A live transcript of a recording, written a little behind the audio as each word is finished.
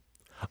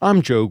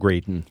I'm Joe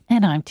Graydon.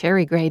 And I'm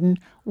Terry Graydon.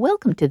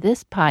 Welcome to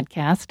this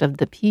podcast of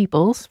the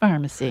People's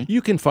Pharmacy.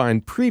 You can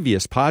find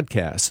previous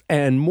podcasts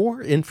and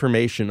more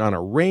information on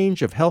a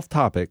range of health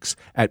topics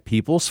at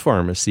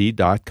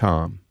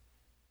peoplespharmacy.com.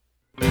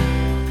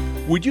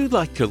 Would you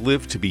like to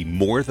live to be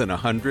more than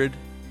 100?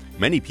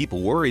 Many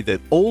people worry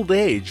that old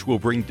age will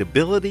bring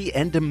debility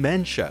and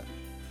dementia.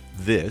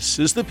 This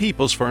is the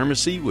People's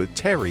Pharmacy with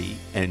Terry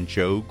and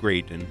Joe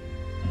Graydon.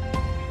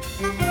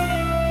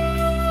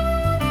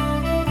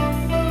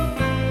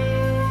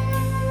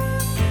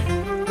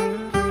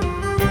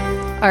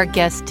 Our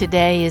guest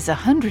today is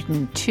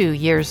 102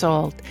 years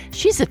old.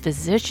 She's a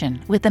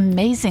physician with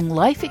amazing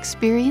life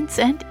experience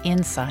and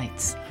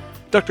insights.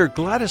 Dr.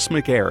 Gladys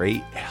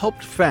McGarey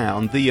helped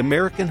found the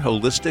American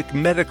Holistic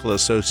Medical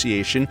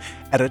Association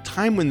at a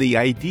time when the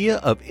idea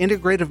of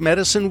integrative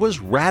medicine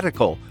was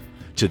radical.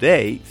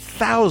 Today,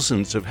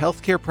 thousands of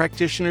healthcare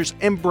practitioners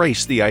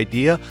embrace the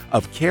idea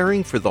of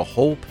caring for the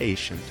whole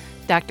patient.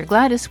 Dr.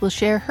 Gladys will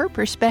share her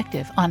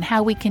perspective on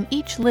how we can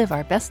each live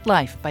our best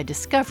life by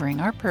discovering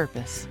our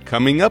purpose.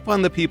 Coming up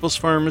on the People's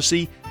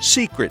Pharmacy,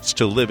 secrets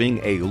to living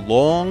a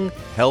long,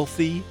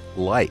 healthy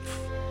life.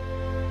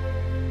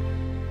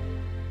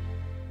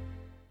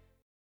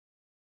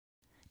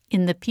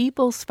 In the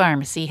People's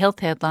Pharmacy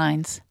health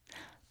headlines,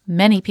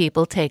 many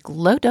people take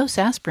low-dose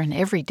aspirin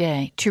every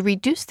day to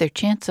reduce their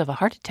chance of a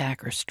heart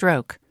attack or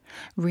stroke.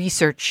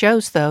 Research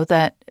shows, though,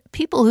 that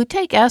people who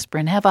take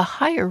aspirin have a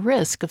higher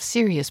risk of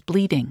serious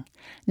bleeding.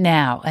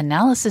 Now,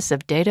 analysis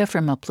of data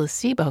from a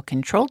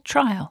placebo-controlled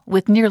trial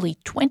with nearly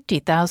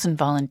 20,000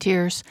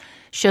 volunteers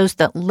shows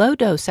that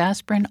low-dose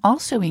aspirin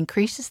also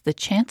increases the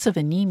chance of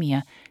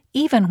anemia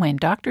even when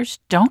doctors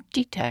don't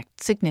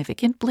detect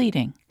significant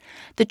bleeding.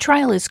 The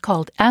trial is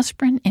called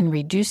Aspirin in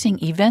Reducing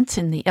Events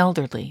in the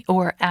Elderly,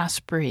 or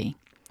ASPRE.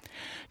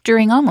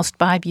 During almost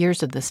 5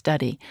 years of the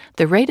study,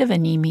 the rate of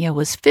anemia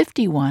was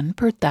 51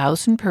 per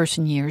 1,000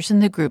 person years in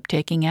the group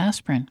taking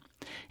aspirin.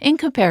 In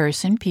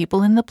comparison,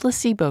 people in the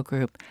placebo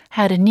group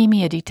had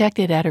anemia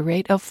detected at a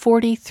rate of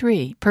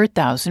 43 per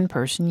 1,000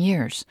 person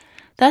years.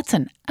 That's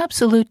an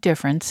absolute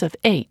difference of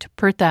 8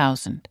 per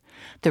 1,000.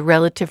 The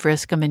relative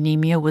risk of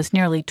anemia was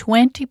nearly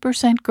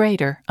 20%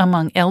 greater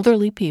among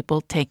elderly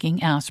people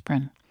taking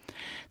aspirin.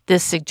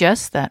 This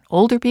suggests that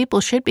older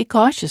people should be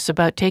cautious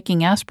about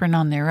taking aspirin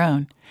on their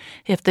own.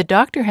 If the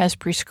doctor has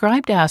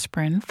prescribed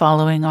aspirin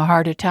following a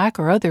heart attack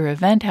or other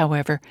event,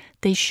 however,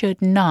 they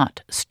should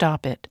not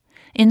stop it.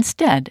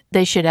 Instead,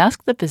 they should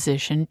ask the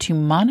physician to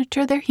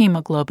monitor their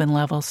hemoglobin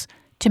levels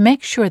to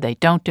make sure they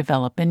don't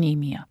develop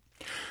anemia.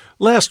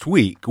 Last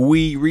week,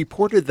 we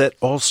reported that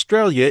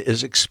Australia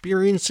is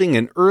experiencing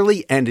an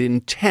early and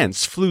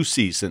intense flu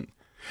season.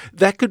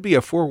 That could be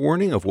a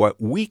forewarning of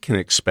what we can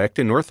expect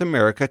in North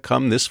America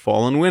come this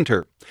fall and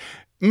winter.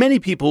 Many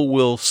people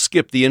will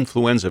skip the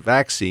influenza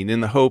vaccine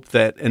in the hope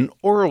that an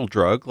oral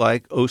drug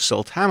like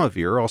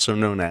oseltamivir, also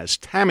known as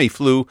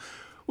Tamiflu,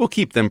 will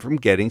keep them from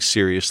getting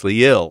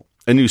seriously ill.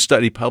 A new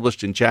study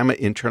published in JAMA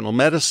Internal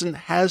Medicine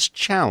has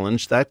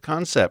challenged that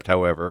concept,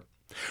 however.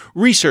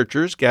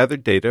 Researchers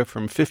gathered data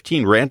from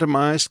 15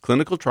 randomized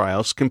clinical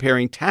trials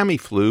comparing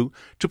Tamiflu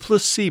to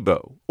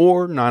placebo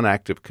or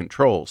non-active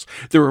controls.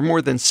 There were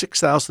more than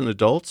 6,000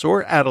 adults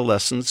or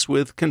adolescents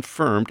with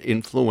confirmed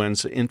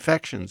influenza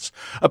infections.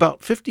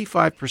 About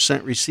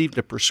 55% received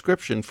a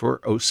prescription for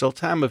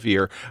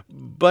oseltamivir,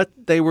 but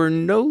they were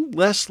no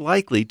less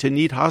likely to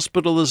need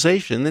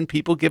hospitalization than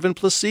people given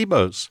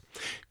placebos.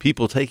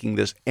 People taking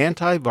this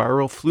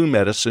antiviral flu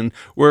medicine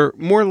were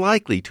more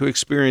likely to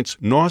experience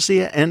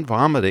nausea and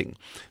vomiting.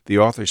 The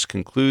authors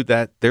conclude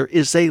that there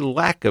is a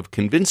lack of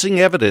convincing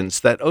evidence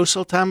that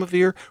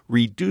oseltamivir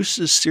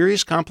reduces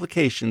serious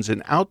complications in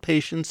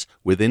outpatients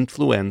with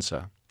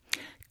influenza.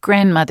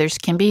 Grandmothers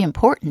can be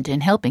important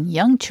in helping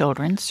young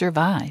children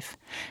survive.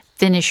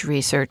 Finnish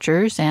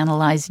researchers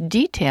analyzed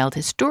detailed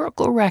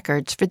historical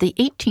records for the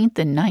 18th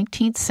and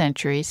 19th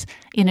centuries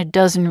in a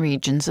dozen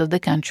regions of the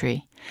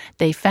country.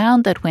 They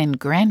found that when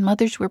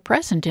grandmothers were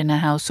present in a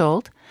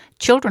household,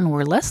 children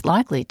were less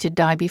likely to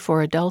die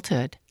before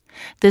adulthood.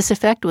 This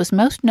effect was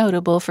most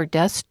notable for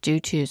deaths due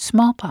to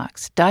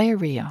smallpox,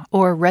 diarrhea,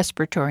 or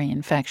respiratory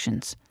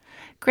infections.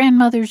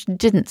 Grandmothers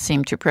didn't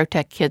seem to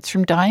protect kids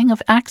from dying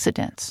of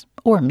accidents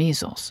or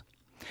measles.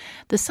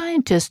 The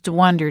scientists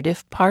wondered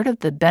if part of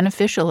the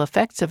beneficial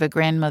effects of a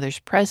grandmother's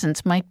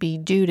presence might be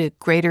due to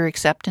greater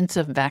acceptance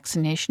of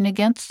vaccination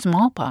against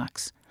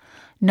smallpox.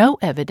 No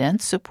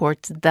evidence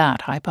supports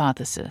that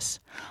hypothesis.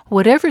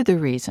 Whatever the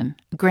reason,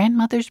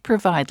 grandmothers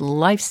provide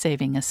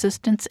life-saving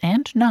assistance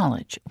and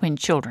knowledge when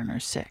children are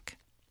sick.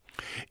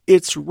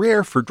 It's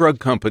rare for drug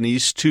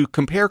companies to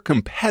compare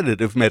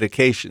competitive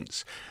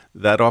medications.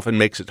 That often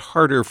makes it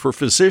harder for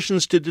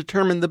physicians to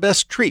determine the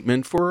best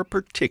treatment for a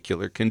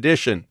particular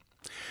condition.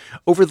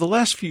 Over the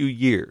last few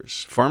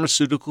years,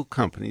 pharmaceutical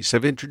companies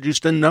have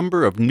introduced a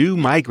number of new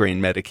migraine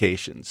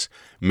medications.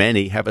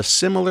 Many have a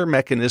similar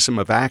mechanism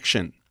of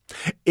action.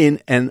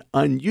 In an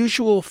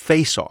unusual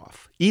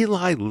face-off,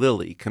 Eli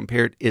Lilly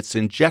compared its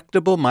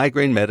injectable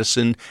migraine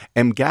medicine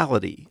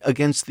Emgality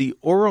against the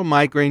oral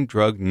migraine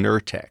drug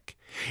Nurtec.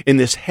 In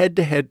this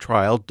head-to-head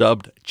trial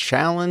dubbed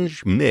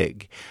Challenge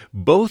MIG,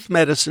 both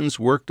medicines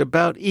worked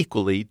about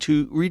equally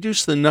to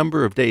reduce the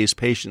number of days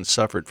patients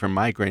suffered from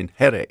migraine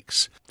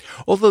headaches.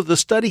 Although the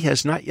study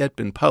has not yet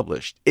been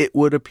published, it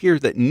would appear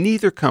that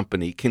neither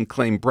company can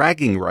claim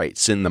bragging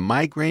rights in the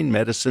migraine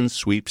medicine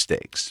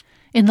sweepstakes.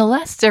 In the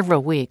last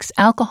several weeks,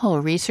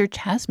 alcohol research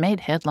has made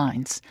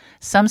headlines.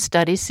 Some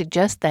studies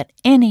suggest that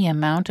any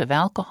amount of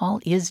alcohol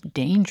is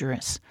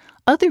dangerous.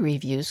 Other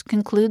reviews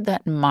conclude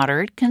that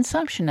moderate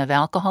consumption of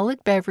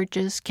alcoholic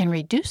beverages can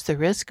reduce the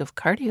risk of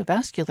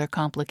cardiovascular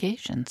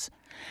complications.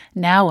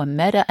 Now, a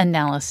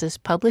meta-analysis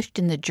published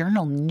in the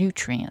journal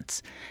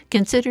Nutrients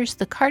considers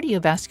the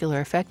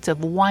cardiovascular effects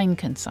of wine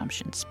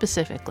consumption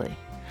specifically.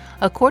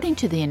 According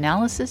to the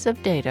analysis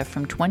of data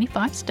from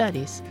 25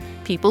 studies,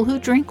 people who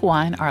drink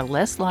wine are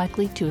less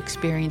likely to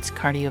experience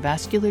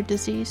cardiovascular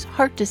disease,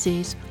 heart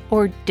disease,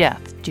 or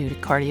death due to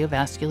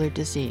cardiovascular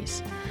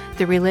disease.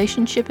 The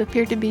relationship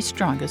appeared to be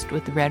strongest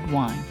with red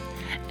wine.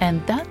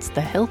 And that's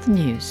the health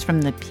news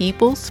from the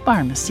People's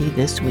Pharmacy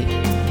this week.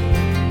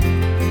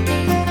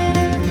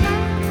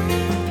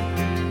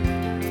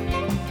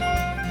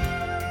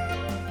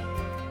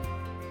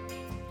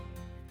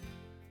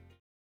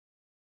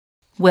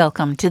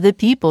 Welcome to the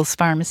People's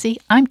Pharmacy.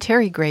 I'm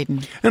Terry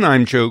Graydon. And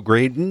I'm Joe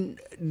Graydon.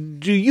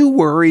 Do you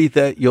worry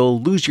that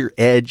you'll lose your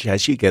edge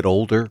as you get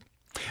older?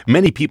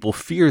 Many people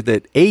fear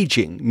that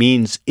aging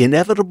means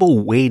inevitable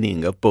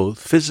waning of both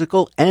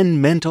physical and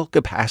mental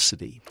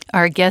capacity.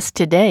 Our guest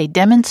today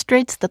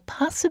demonstrates the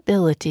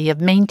possibility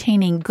of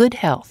maintaining good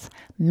health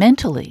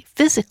mentally,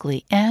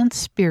 physically, and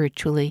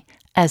spiritually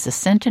as a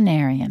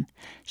centenarian.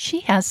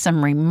 She has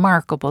some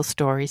remarkable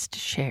stories to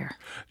share.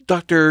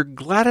 Dr.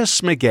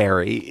 Gladys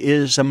McGarey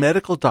is a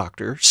medical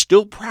doctor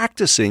still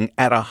practicing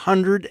at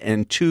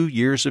 102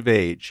 years of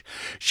age.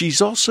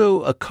 She's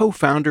also a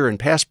co-founder and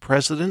past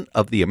president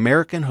of the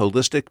American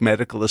Holistic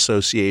Medical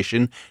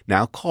Association,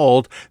 now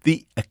called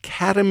the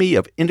Academy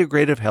of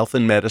Integrative Health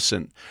and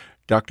Medicine.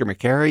 Dr.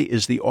 McGarey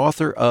is the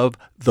author of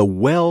The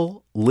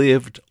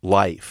Well-Lived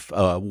Life,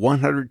 a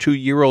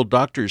 102-year-old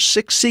doctor's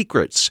 6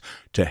 secrets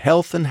to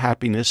health and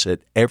happiness at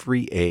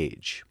every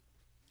age.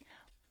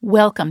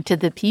 Welcome to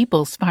the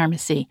People's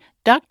Pharmacy,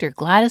 Dr.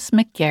 Gladys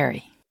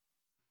McGarey.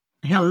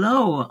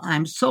 Hello,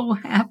 I'm so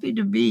happy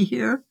to be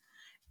here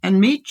and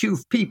meet you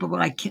people.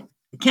 I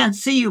can't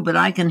see you, but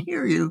I can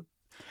hear you.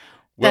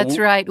 Well, that's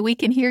right. We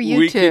can hear you too.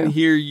 We can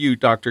hear you,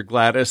 Dr.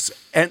 Gladys.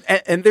 And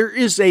there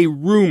is a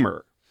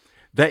rumor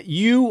that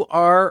you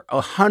are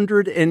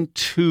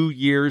 102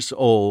 years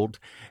old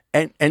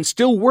and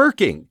still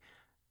working.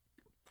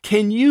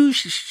 Can you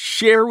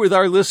share with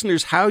our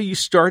listeners how you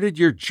started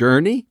your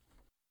journey?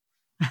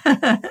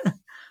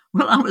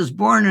 Well, I was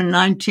born in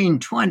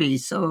 1920,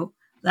 so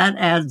that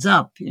adds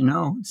up,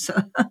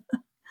 So,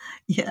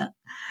 yeah.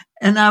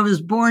 And I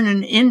was born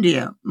in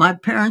India. My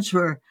parents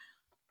were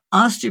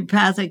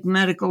osteopathic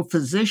medical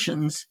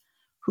physicians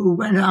who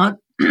went out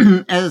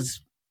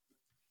as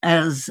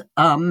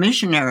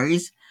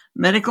missionaries,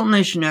 medical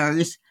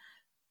missionaries,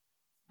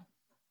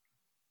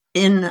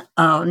 in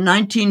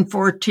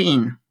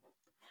 1914.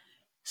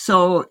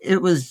 So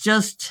it was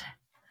just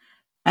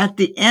at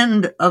the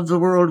end of the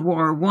World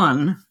War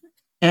I,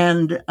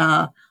 and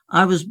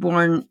I was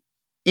born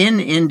in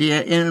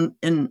India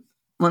in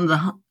one of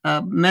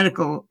the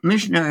medical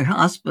missionary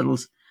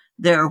hospitals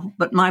there.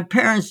 But my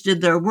parents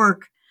did their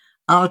work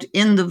out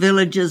in the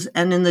villages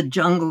and in the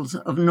jungles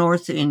of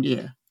North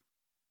India.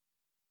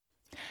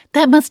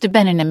 That must have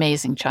been an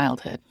amazing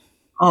childhood.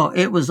 Oh,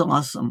 it was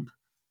awesome.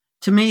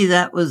 To me,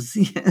 that was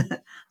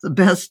the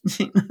best.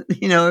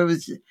 It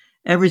was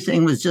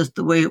everything was just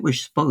the way it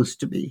was supposed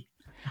to be.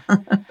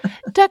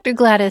 Dr.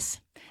 Gladys,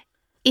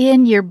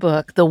 in your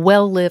book, The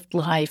Well-Lived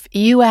Life,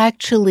 you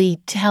actually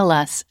tell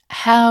us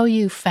how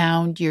you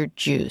found your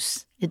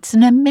juice. It's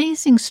an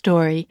amazing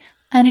story,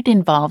 and it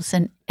involves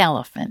an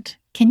elephant.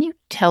 Can you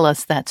tell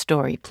us that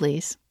story,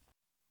 please?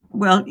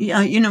 Well,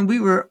 yeah,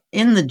 we were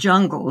in the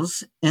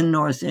jungles in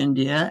North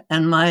India,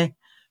 and my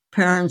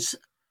parents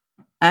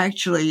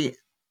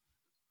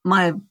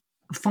my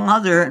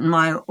father and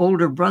my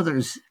older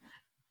brothers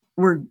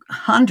were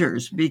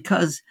hunters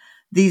because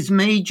these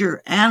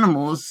major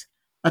animals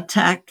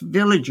attacked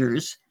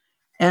villagers,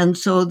 and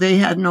so they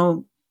had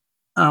no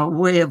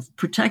way of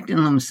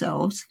protecting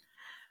themselves.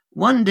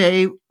 One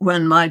day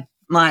when my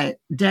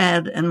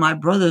dad and my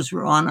brothers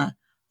were on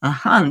a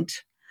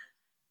hunt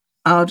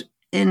out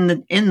in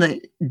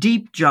the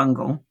deep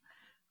jungle,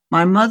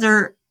 my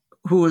mother,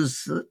 who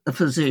was a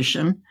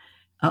physician,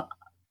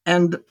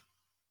 and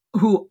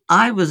who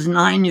I was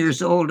 9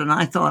 years old, and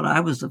I thought I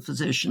was a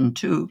physician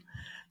too.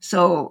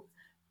 So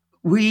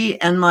we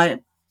and my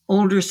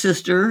older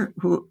sister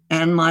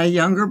and my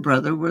younger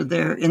brother were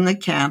there in the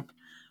camp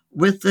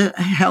with the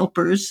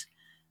helpers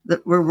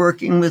that were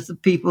working with the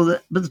people.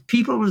 But the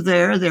people were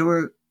there. There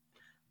were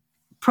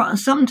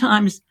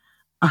sometimes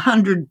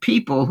 100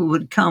 people who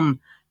would come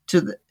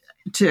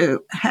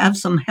to have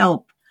some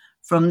help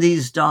from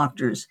these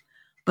doctors.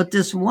 But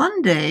this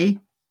one day,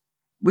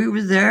 we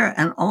were there,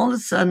 and all of a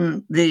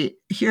sudden,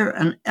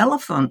 an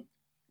elephant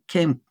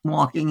came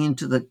walking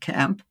into the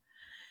camp,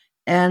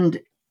 and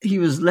he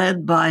was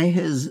led by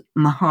his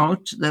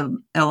mahout,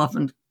 the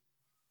elephant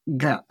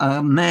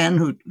man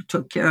who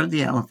took care of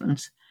the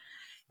elephants.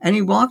 And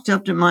he walked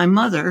up to my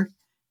mother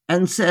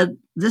and said,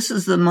 "This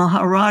is the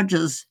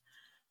Maharaja's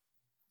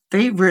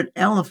favorite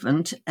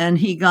elephant, and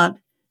he got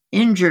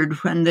injured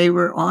when they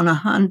were on a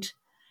hunt,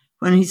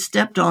 when he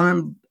stepped on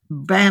a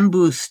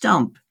bamboo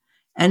stump,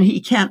 and he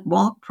can't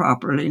walk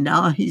properly.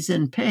 Now he's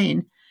in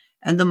pain,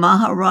 and the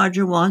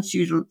Maharaja wants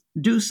you to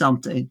do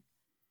something."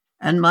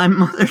 And my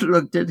mother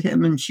looked at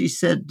him and she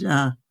said,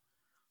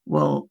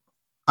 "Well,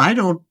 I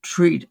don't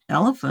treat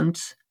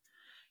elephants."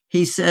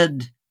 He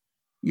said,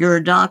 "You're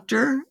a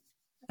doctor?"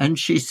 And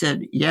she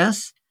said,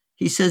 "Yes."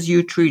 He says,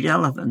 "You treat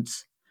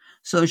elephants."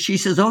 So she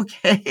says,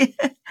 "Okay."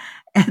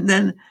 And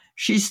then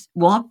she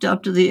walked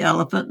up to the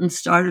elephant and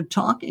started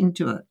talking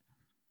to it.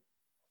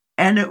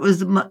 And it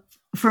was,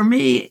 for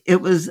me,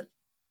 it was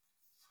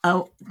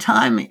a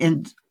time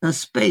in a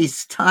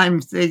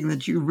space-time thing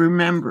that you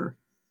remember.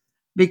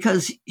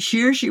 Because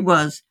here she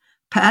was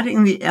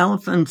patting the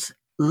elephant's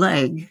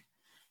leg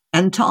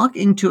and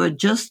talking to it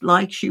just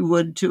like she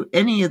would to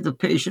any of the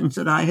patients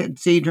that I had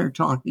seen her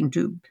talking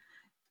to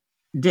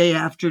day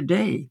after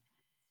day.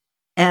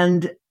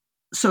 And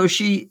so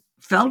she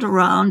felt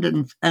around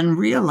and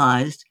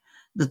realized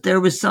that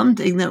there was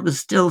something that was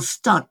still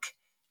stuck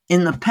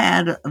in the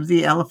pad of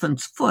the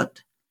elephant's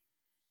foot.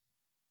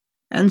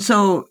 And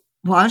so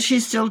while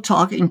she's still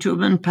talking to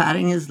him and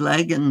patting his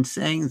leg and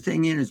saying the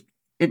thing is,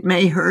 "It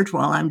may hurt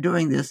while I'm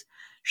doing this,"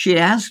 she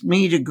asked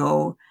me to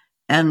go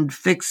and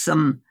fix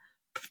some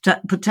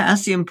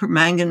potassium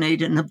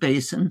permanganate in a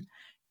basin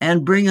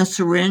and bring a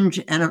syringe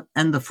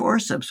and the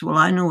forceps. Well,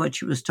 I knew what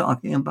she was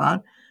talking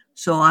about,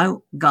 so I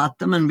got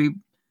them and we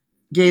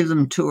gave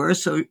them to her.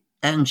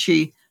 And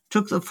she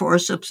took the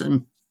forceps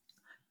and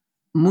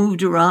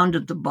moved around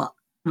at the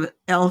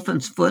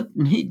elephant's foot,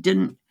 and he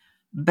didn't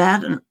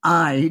bat an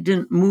eye. He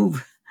didn't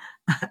move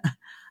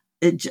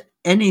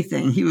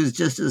anything. He was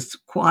just as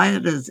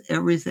quiet as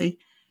everything.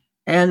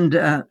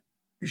 And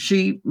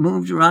she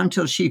moved around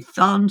till she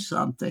found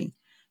something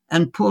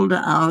and pulled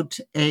out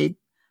a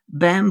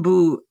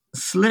bamboo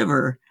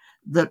sliver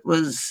that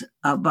was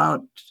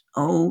about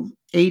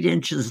 8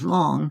 inches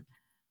long.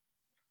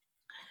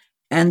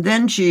 And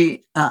then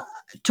she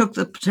took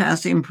the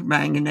potassium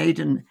permanganate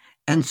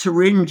and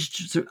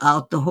syringed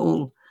throughout the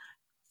whole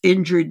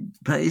injured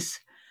place,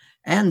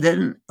 and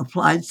then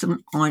applied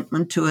some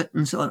ointment to it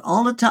and so on.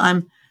 All the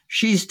time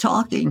she's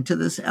talking to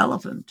this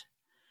elephant.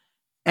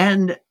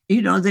 And,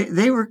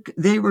 they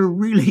were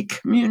really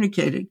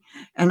communicating.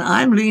 And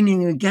I'm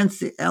leaning against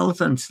the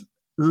elephant's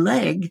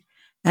leg,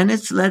 and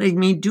it's letting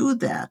me do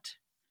that.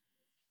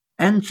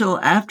 And so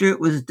after it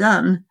was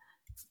done,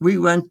 we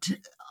went,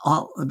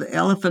 the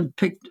elephant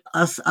picked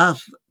us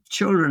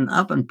children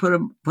up and put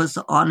us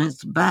on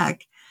his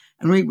back,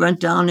 and we went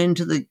down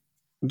into the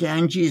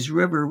Ganges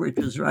River, which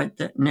was right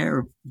there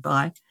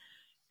nearby,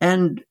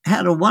 and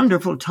had a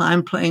wonderful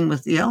time playing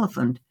with the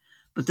elephant.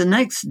 But the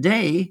next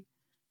day,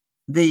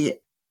 the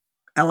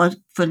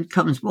elephant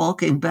comes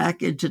walking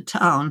back into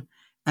town,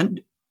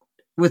 and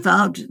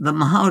without the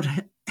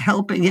mahout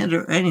helping it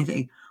or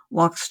anything,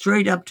 walks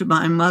straight up to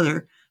my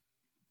mother,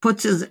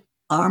 puts his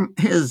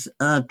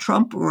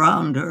trump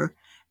around her,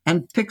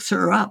 and picks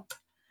her up.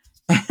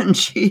 And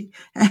she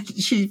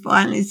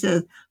finally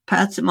says,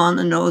 pats him on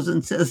the nose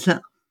and says,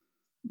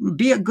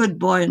 "Be a good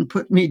boy and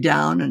put me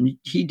down," and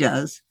he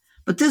does.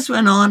 But this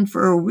went on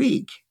for a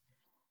week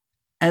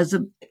as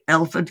the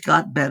elephant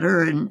got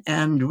better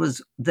and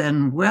was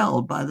then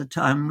well by the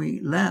time we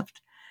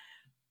left.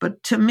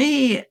 But to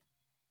me,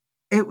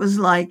 it was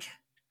like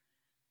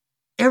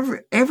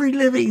every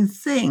living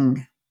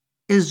thing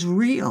is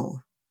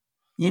real,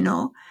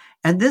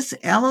 And this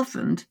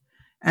elephant,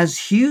 as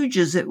huge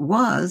as it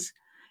was,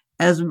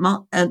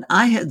 and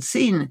I had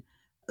seen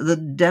the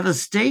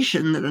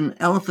devastation that an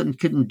elephant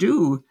can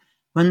do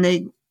when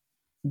they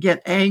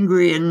get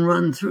angry and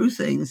run through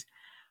things.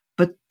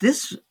 But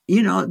this,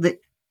 the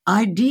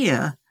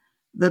idea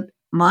that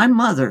my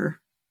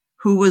mother,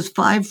 who was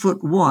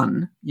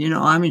 5'1",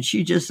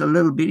 she's just a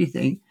little bitty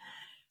thing,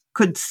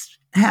 could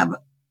have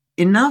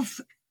enough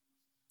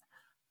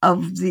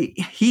of the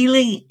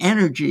healing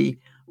energy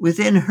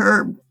within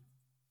her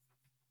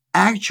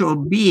actual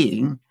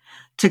being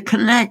to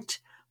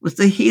connect with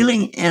the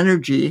healing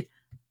energy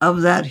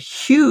of that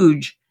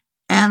huge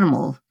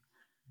animal.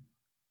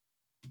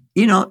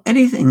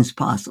 Anything's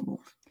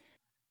possible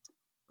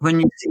when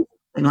you see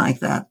something like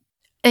that.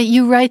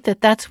 You write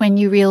that that's when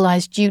you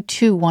realized you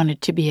too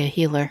wanted to be a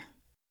healer.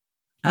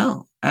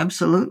 Oh,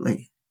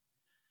 absolutely.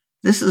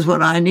 This is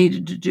what I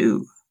needed to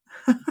do.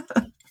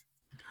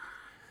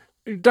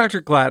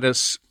 Dr.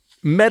 Gladys,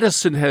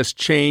 medicine has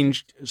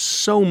changed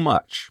so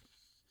much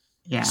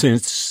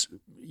since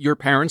your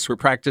parents were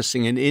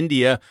practicing in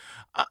India.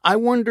 I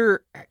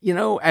wonder,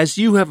 as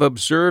you have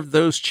observed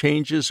those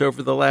changes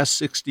over the last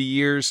 60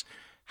 years,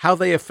 how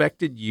they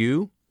affected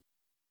you?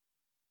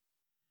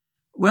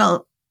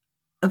 Well,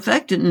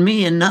 affected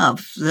me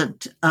enough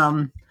that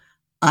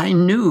I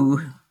knew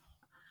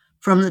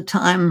from the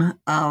time,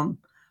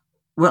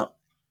 Bill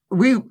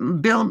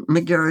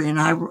McGarey and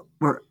I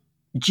were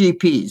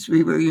GPs.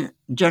 We were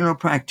general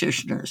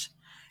practitioners.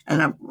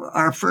 And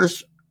our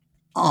first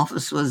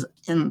office was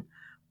in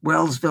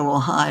Wellsville,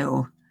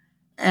 Ohio.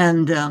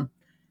 And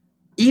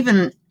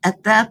even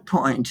at that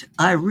point,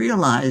 I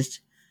realized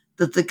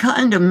that the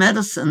kind of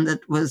medicine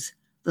that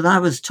I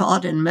was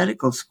taught in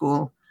medical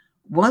school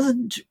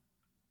wasn't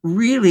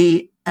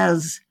really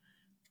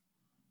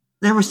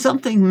there was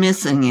something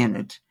missing in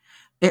it.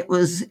 It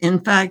was,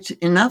 in fact,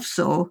 enough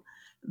so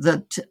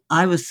that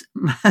I was,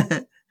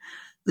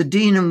 the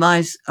dean of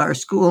our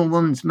school,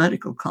 Women's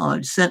Medical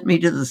College, sent me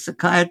to the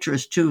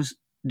psychiatrist 2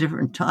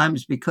 different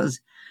times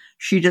because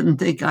she didn't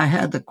think I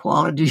had the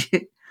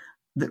quality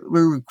that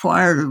were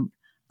required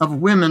of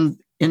women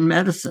in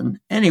medicine.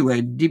 Anyway,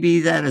 be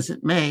that as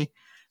it may,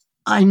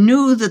 I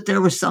knew that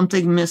there was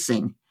something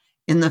missing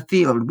in the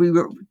field. We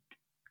were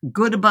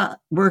good about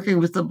working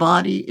with the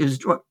body. It was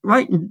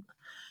right.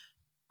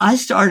 I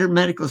started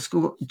medical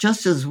school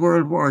just as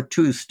World War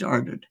II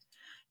started.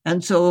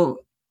 And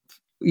so,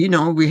 we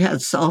had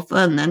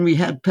sulfa, and then we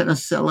had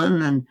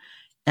penicillin,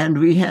 and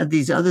we had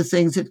these other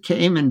things that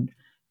came,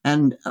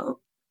 and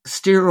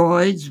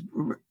steroids.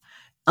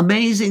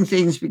 Amazing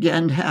things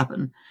began to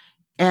happen.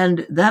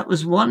 And that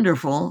was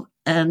wonderful.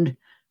 And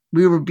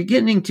we were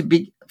beginning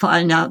to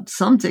find out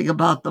something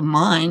about the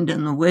mind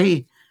and the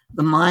way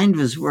the mind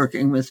was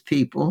working with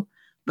people.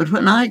 But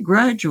when I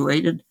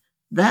graduated,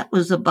 that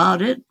was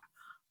about it.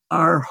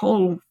 Our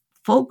whole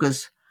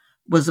focus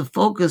was a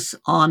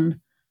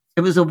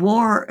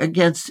war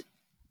against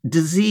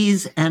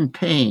disease and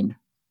pain.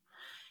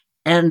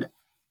 And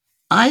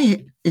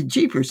I'd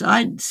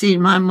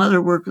seen my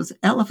mother work with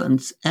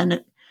elephants,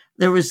 and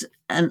there was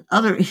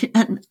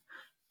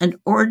and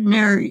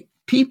ordinary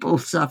people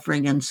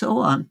suffering and so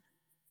on.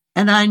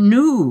 And I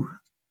knew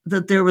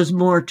that there was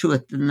more to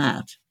it than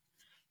that.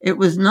 It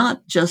was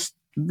not just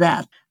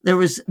that. There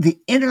was the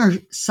inner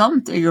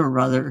something or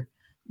other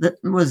that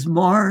was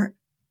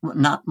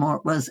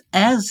was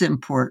as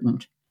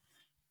important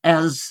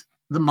as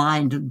the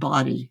mind and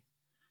body.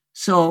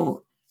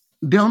 So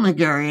Bill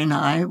McGarey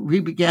and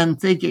we began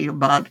thinking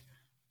about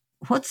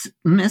what's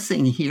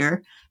missing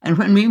here. And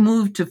when we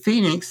moved to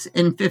Phoenix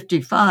in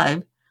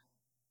 1955,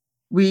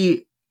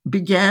 we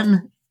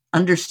began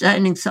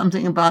understanding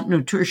something about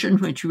nutrition,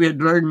 which we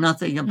had learned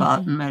nothing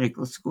about in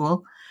medical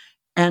school,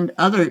 and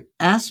other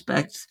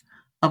aspects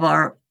of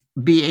our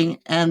being,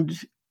 and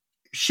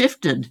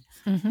shifted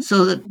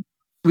so that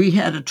we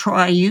had a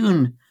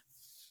triune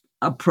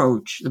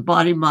approach, the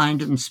body,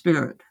 mind, and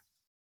spirit.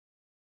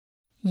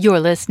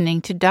 You're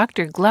listening to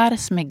Dr.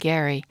 Gladys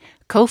McGarey,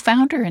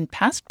 co-founder and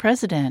past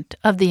president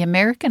of the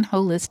American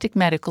Holistic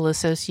Medical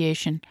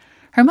Association.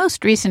 Her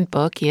most recent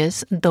book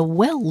is The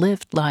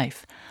Well-Lived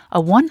Life, a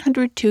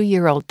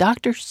 102-year-old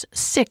doctor's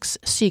 6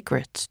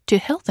 secrets to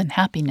health and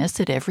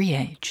happiness at every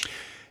age.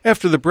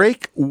 After the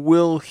break,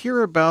 we'll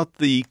hear about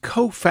the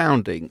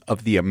co-founding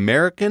of the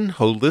American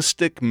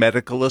Holistic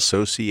Medical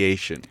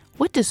Association.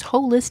 What does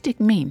holistic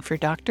mean for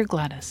Dr.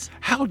 Gladys?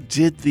 How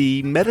did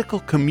the medical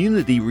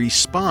community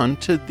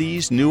respond to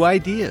these new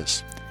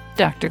ideas?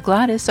 Dr.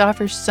 Gladys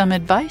offers some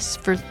advice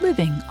for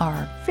living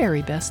our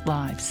very best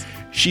lives.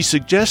 She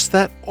suggests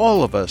that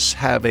all of us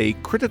have a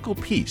critical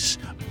piece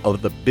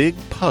of the big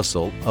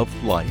puzzle of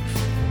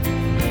life.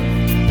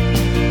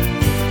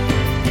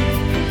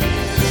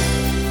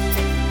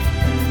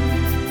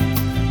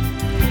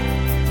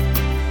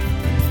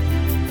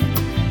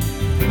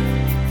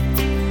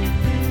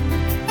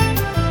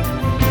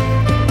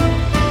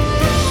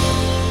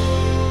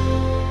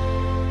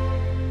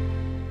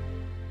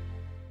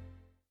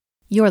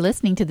 You're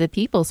listening to The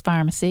People's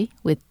Pharmacy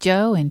with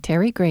Joe and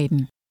Terry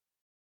Graydon.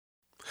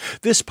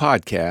 This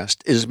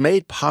podcast is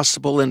made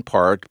possible in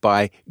part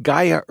by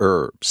Gaia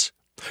Herbs.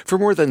 For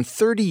more than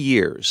 30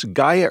 years,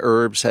 Gaia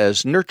Herbs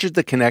has nurtured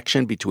the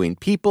connection between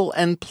people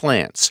and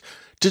plants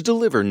to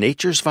deliver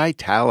nature's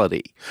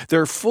vitality.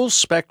 Their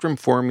full-spectrum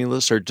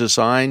formulas are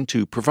designed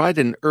to provide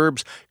an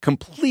herb's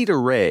complete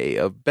array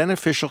of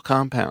beneficial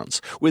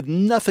compounds with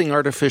nothing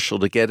artificial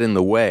to get in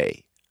the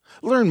way.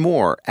 Learn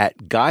more at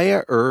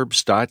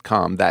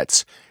GaiaHerbs.com.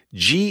 That's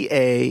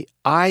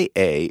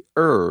GAIA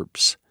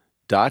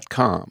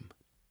herbs.com.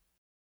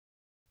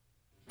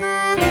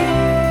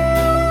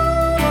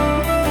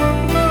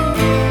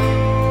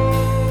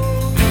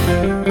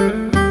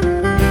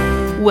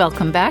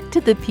 Welcome back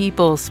to The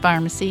People's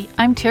Pharmacy.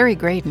 I'm Terry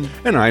Graydon.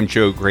 And I'm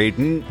Joe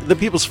Graydon. The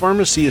People's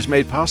Pharmacy is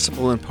made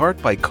possible in part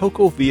by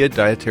cUvJmY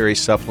dietary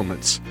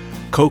supplements.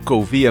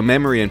 cUvJmY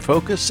Memory and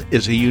Focus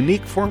is a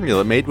unique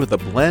formula made with a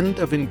blend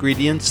of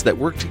ingredients that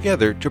work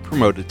together to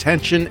promote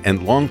attention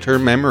and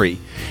long-term memory.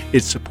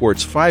 It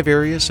supports 5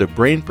 areas of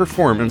brain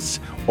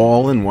performance,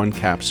 all in one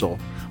capsule.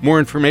 More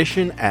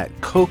information at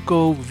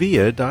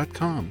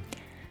cUvJmY.com.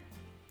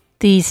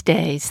 These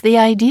days, the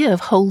idea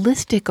of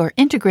holistic or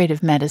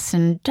integrative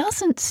medicine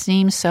doesn't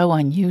seem so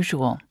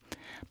unusual.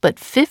 But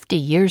 50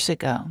 years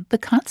ago, the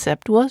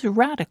concept was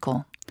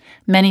radical.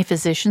 Many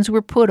physicians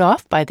were put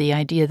off by the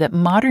idea that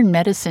modern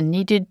medicine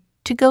needed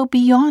to go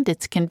beyond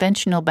its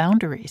conventional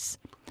boundaries.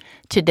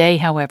 Today,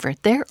 however,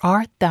 there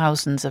are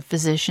thousands of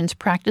physicians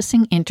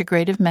practicing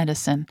integrative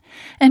medicine,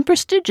 and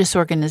prestigious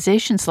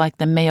organizations like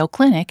the Mayo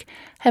Clinic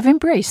have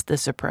embraced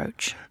this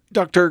approach.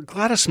 Dr.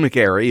 Gladys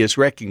McGarey is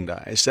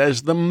recognized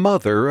as the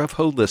mother of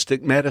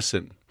holistic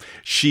medicine.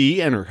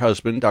 She and her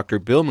husband, Dr.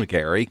 Bill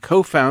McGarey,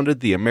 co-founded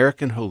the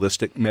American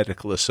Holistic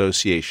Medical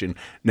Association,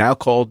 now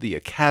called the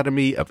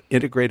Academy of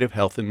Integrative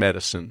Health and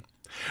Medicine.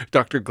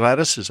 Dr.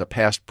 Gladys is a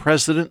past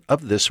president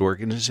of this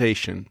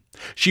organization.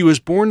 She was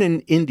born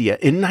in India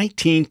in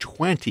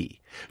 1920.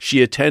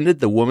 She attended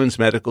the Women's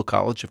Medical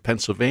College of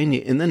Pennsylvania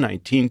in the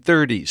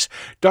 1930s.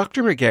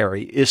 Dr.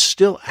 McGarey is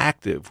still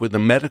active with a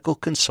medical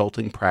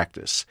consulting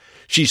practice.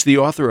 She's the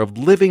author of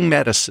Living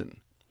Medicine.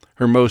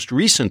 Her most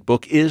recent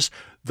book is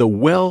The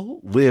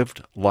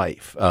Well-Lived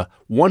Life, a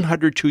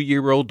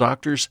 102-year-old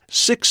doctor's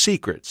 6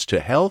 secrets to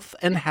health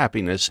and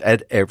happiness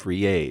at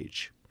every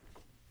age.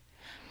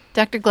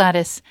 Dr.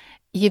 Gladys,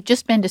 you've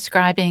just been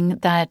describing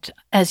that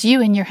as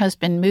you and your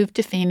husband moved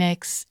to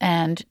Phoenix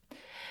and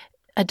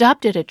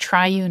adopted a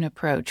triune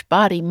approach,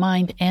 body,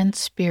 mind, and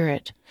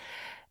spirit,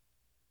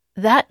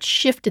 that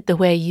shifted the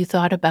way you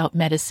thought about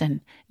medicine.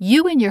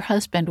 You and your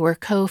husband were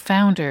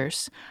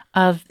co-founders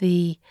of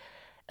the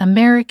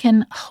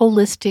American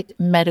Holistic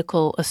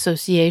Medical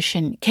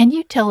Association. Can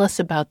you tell us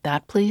about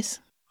that, please?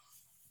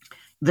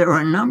 There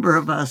were a number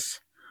of us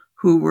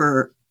who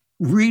were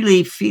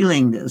really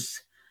feeling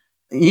this,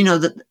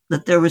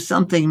 that there was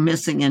something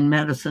missing in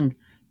medicine.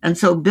 And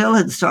so Bill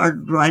had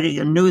started writing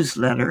a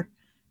newsletter,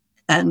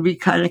 and we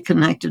kind of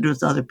connected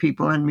with other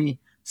people, and we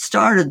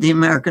started the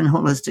American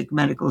Holistic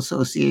Medical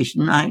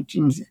Association in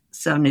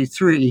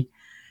 1973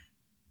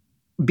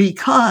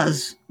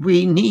 because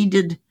we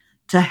needed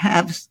to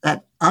have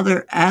that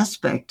other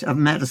aspect of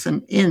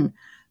medicine in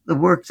the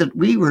work that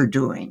we were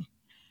doing.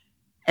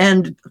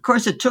 And of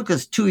course, it took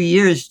us 2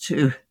 years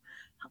to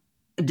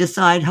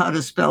decide how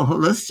to spell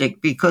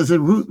holistic, because the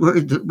root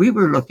word that we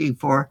were looking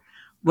for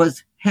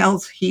was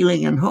health,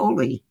 healing, and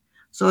holy.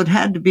 So it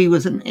had to be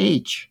with an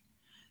H.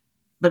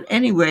 But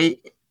anyway,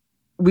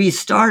 we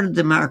started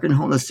the American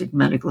Holistic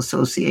Medical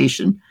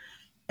Association,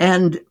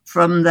 and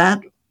from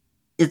that,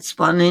 it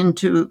spun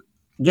into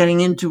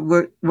getting into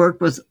work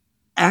with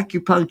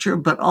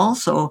acupuncture, but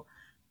also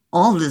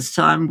all this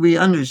time we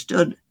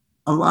understood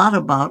a lot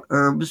about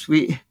herbs.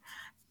 We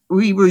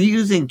were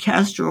using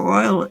castor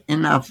oil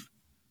enough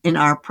in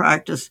our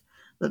practice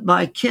that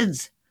my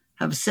kids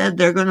have said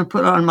they're going to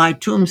put on my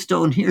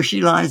tombstone, "Here she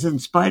lies in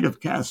spite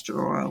of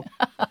castor oil."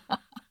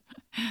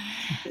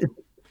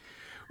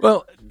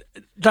 Well,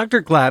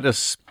 Dr.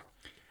 Gladys,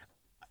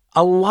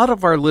 a lot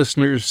of our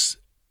listeners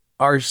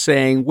are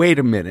saying, wait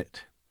a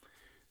minute.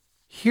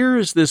 Here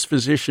is this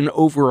physician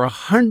over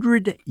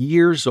 100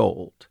 years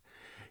old.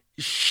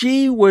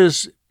 She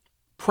was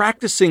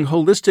practicing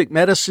holistic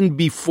medicine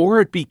before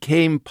it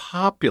became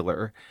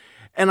popular.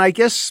 And I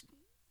guess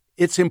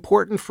it's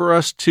important for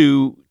us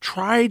to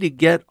try to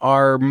get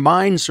our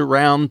minds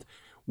around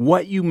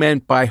what you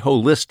meant by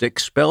holistic,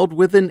 spelled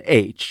with an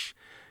H.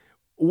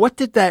 What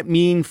did that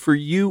mean for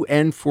you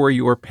and for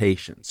your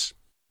patients?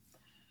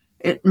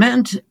 It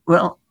meant,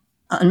 well,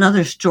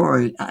 another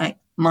story.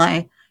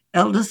 My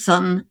eldest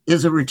son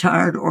is a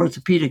retired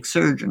orthopedic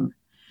surgeon.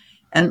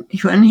 And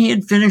when he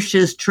had finished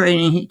his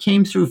training, he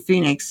came through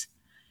Phoenix,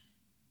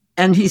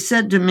 and he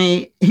said to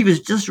me, he was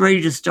just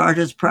ready to start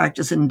his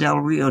practice in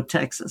Del Rio,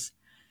 Texas.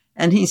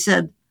 And he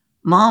said,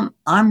 "Mom,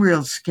 I'm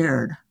real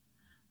scared.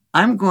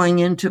 I'm going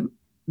into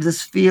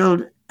this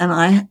field, and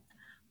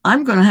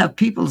I'm going to have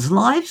people's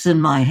lives in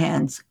my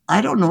hands.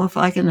 I don't know if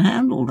I can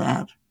handle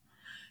that."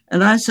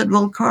 And I said,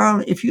 "Well,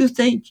 Carl, if you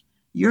think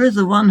you're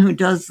the one who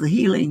does the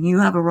healing, you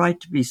have a right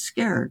to be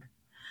scared.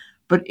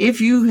 But if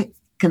you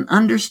can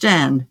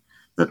understand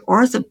that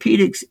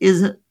orthopedics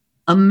is an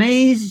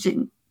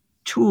amazing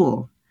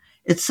tool,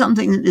 it's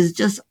something that is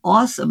just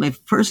awesome. If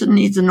a person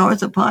needs an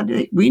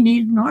orthopod, we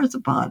need an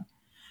orthopod.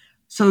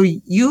 So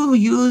you'll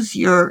use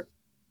your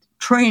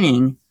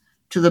training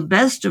to the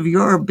best of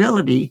your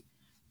ability,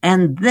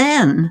 and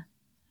then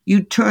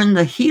you turn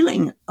the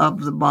healing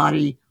of the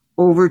body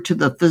over to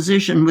the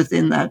physician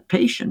within that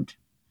patient.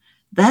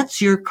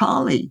 That's your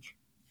colleague.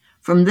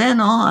 From then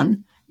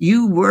on,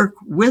 you work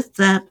with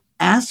that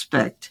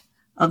aspect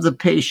of the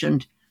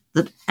patient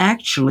that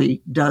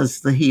actually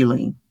does the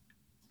healing,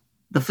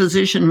 the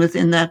physician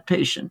within that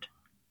patient."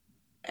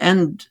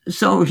 And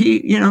so he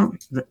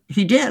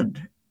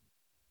did.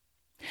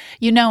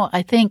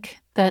 I think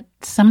that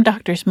some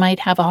doctors might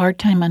have a hard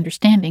time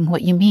understanding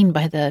what you mean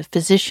by the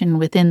physician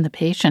within the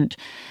patient.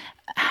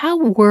 How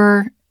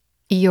were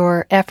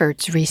your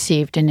efforts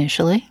received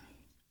initially?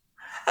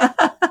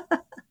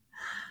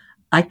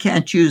 I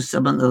can't use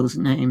some of those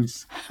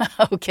names.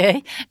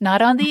 Okay,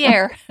 not on the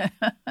air.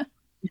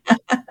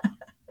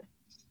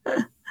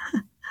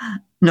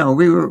 No,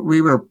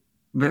 we were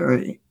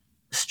very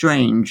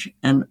strange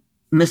and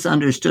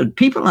misunderstood.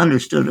 People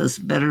understood us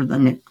better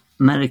than the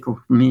medical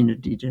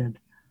community did.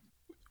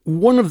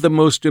 One of the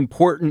most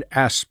important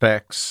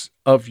aspects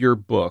of your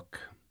book,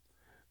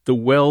 The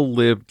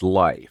Well-Lived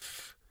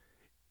Life,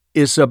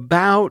 is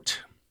about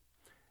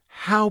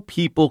how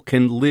people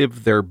can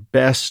live their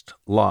best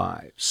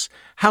lives,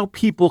 how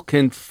people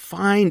can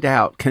find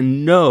out,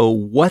 can know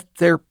what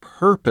their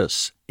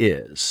purpose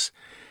is.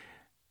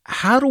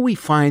 How do we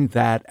find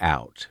that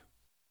out?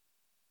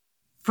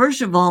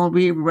 First of all,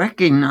 we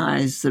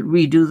recognize that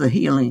we do the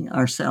healing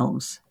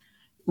ourselves.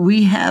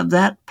 We have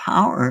that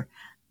power.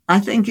 I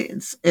think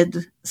it's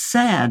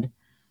sad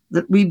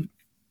that we've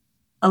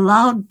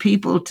allowed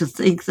people to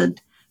think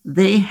that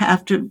they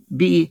have to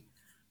be,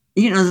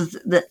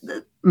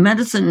 that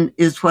medicine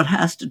is what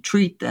has to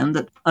treat them,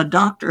 that a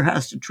doctor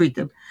has to treat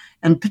them.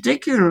 And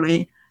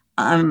particularly,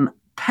 I'm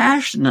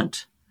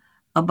passionate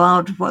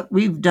about what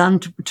we've done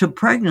to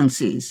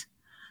pregnancies.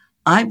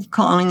 I'm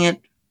calling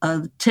it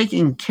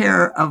taking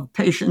care of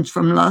patients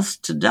from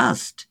lust to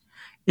dust.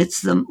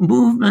 It's the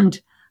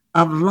movement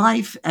of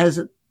life as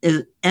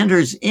it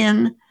enters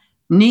in,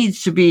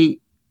 needs to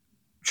be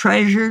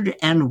treasured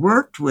and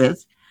worked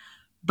with,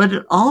 but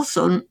it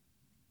also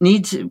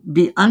needs to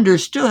be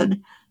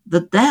understood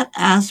that that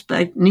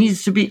aspect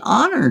needs to be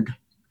honored.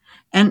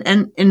 And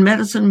in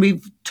medicine,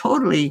 we've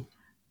totally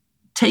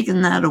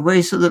taken that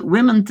away so that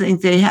women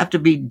think they have to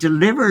be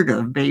delivered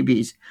of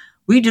babies.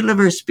 We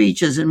deliver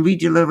speeches and we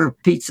deliver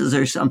pizzas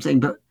or something,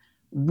 but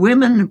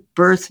women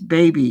birth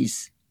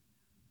babies.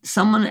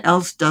 Someone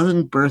else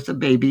doesn't birth a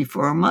baby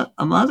for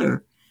a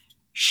mother.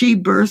 She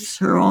births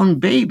her own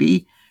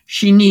baby.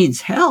 She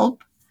needs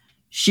help.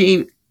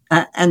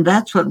 And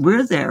that's what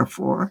we're there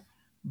for,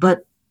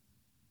 but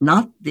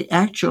not the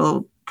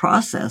actual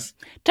process.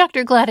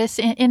 Dr. Gladys,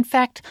 in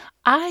fact,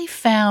 I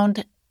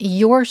found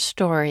your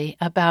story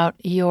about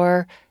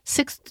your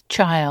sixth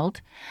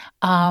child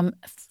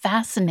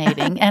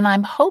fascinating, and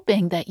I'm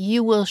hoping that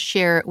you will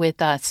share it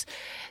with us.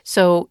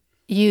 So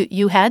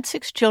you had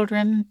 6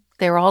 children.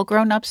 They're all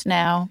grown-ups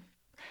now.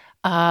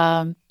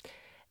 But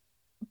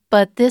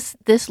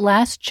this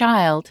last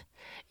child,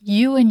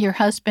 you and your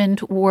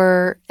husband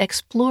were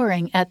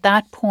exploring at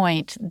that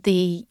point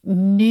the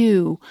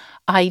new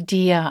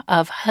idea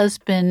of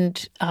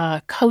husband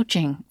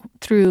coaching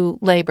through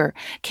labor.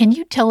 Can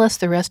you tell us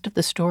the rest of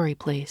the story,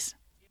 please?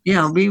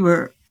 Yeah,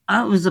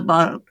 I was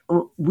about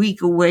a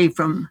week away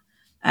from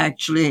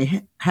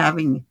actually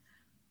having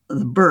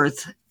the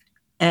birth,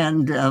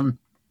 and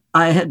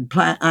I'd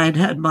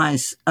had my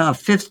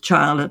 5th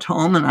child at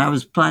home, and I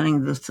was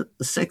planning the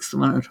 6th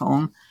one at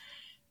home.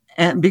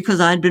 And because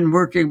I'd been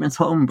working with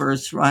home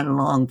births right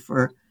along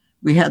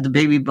we had the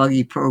baby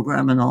buggy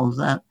program and all of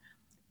that.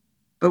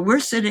 But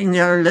we're sitting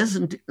there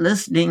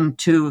listening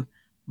to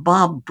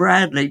Bob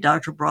Bradley,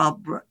 Dr.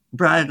 Bob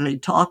Bradley,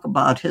 talk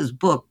about his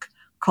book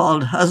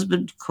called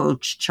Husband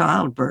Coach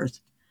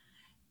Childbirth.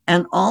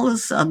 And all of a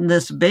sudden,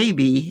 this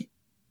baby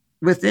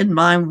within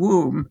my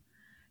womb,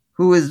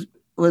 who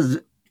was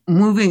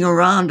moving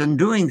around and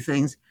doing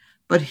things,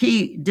 but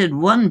he did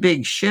one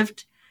big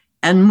shift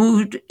and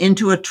moved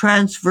into a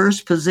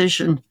transverse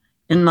position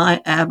in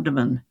my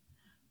abdomen.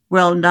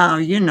 Well, now,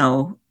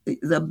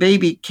 the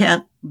baby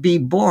can't be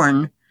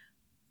born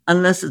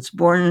unless it's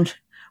born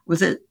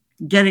with it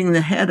getting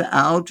the head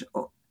out.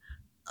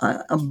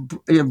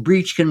 A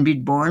breech can be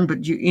born,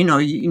 but you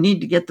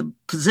need to get the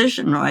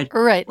position right.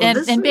 Right,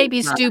 well, and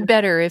babies do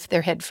better if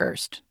they're head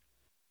first.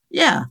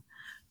 Yeah,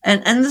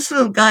 and this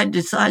little guy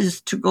decides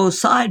to go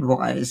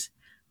sidewise,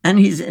 and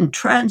he's in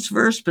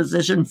transverse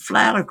position,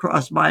 flat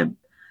across my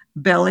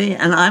belly,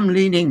 and I'm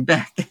leaning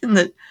back in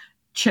the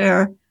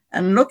chair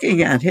and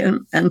looking at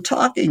him and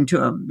talking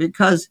to him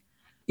because,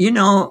 in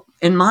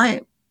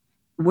my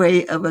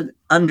way of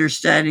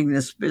understanding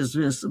this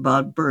business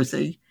about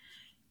birthing,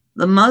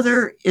 the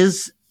mother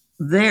is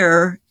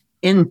there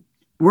in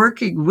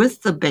working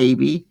with the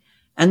baby,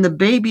 and the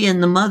baby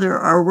and the mother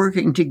are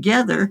working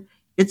together.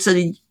 It's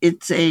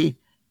a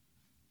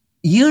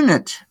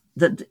unit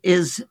that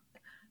is,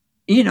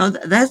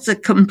 that's a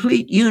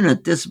complete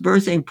unit, this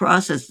birthing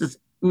process.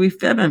 We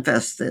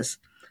manifest this.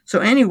 So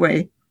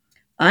anyway,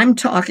 I'm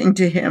talking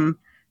to him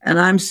and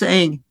I'm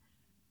saying,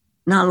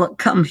 now look,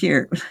 come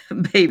here,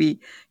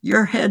 baby.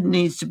 Your head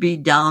needs to be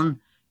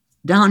down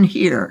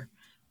here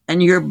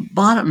and your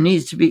bottom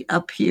needs to be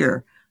up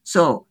here.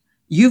 So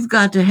you've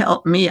got to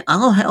help me.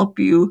 I'll help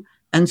you.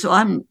 And so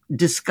I'm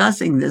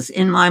discussing this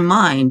in my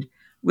mind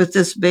with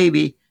this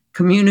baby,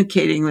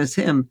 communicating with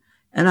him.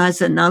 And I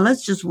said, now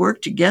let's just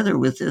work together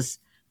with this,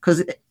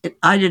 because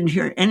I didn't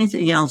hear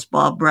anything else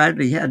Bob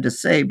Bradley had to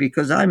say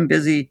because I'm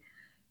busy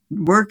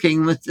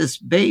working with this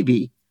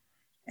baby.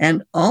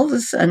 And all of a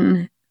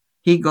sudden,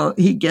 he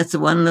gets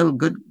one little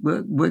good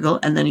wiggle,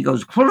 and then he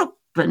goes, whoop,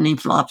 and he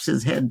flops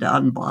his head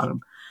down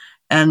bottom.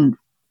 And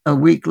a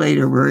week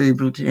later, we're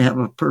able to have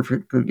a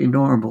perfectly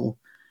normal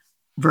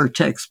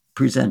vertex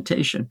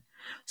presentation.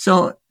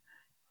 So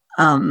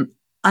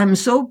I'm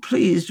so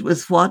pleased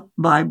with what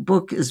my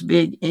book is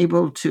being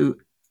able to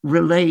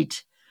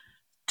relate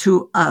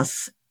to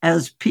us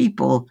as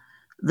people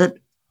that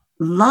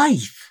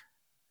life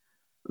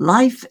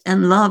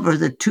and love are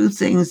the two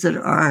things that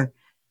are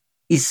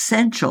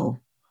essential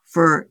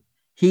for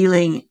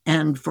healing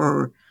and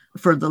for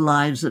the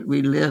lives that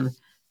we live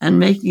and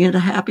making it a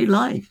happy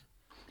life.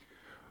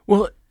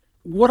 Well,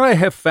 what I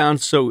have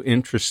found so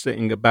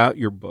interesting about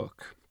your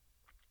book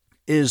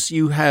is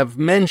you have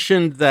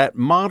mentioned that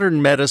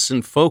modern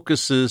medicine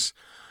focuses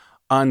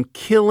on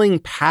killing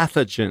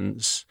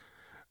pathogens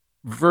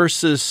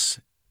versus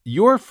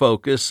your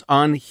focus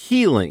on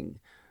healing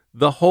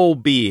the whole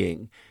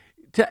being.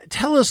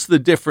 Tell us the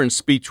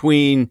difference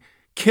between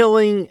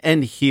killing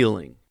and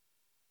healing.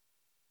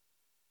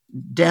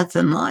 Death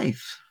and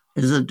life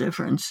is a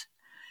difference.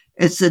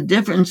 It's the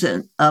difference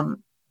of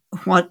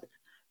what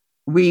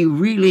we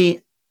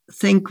really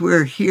think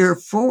we're here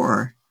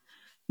for.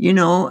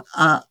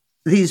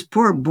 These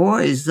poor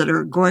boys that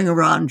are going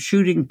around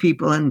shooting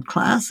people in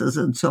classes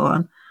and so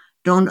on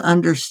don't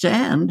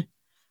understand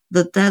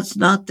that that's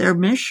not their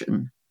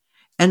mission.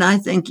 And I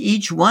think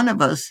each one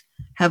of us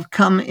have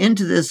come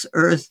into this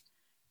earth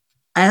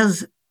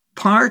as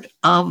part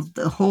of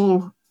the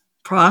whole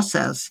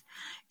process.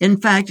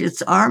 In fact,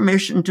 it's our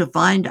mission to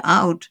find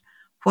out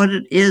what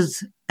it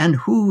is and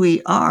who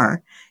we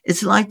are.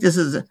 It's like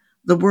the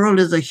world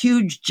is a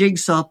huge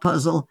jigsaw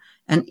puzzle,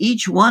 and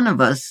each one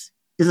of us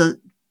is a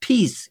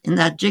piece in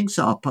that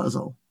jigsaw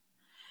puzzle.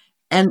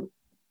 And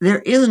there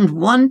isn't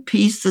one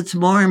piece that's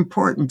more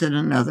important than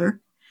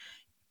another.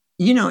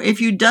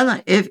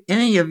 If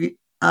any of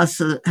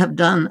us have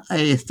done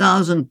a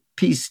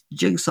 1,000-piece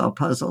jigsaw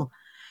puzzle,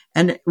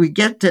 and we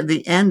get to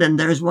the end and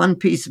there's one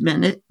piece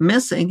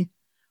missing,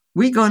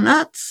 we go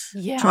nuts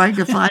trying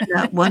to find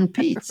that one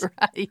piece.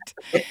 Right.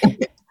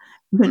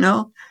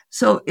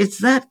 So it's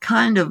that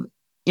kind of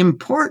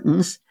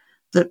importance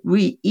that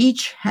we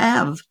each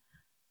have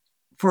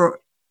for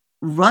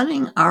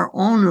running our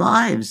own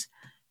lives.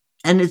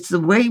 And it's the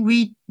way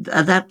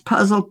that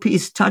puzzle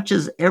piece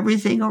touches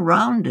everything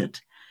around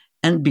it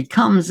and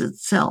becomes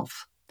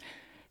itself.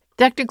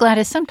 Dr.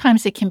 Gladys,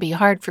 sometimes it can be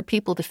hard for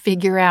people to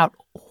figure out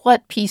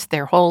what piece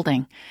they're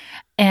holding.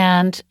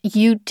 And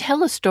you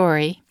tell a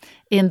story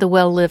in The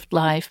Well-Lived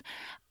Life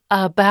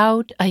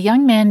about a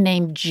young man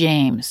named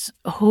James,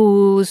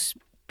 whose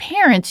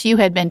parents you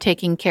had been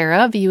taking care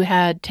of. You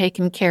had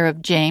taken care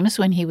of James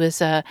when he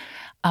was a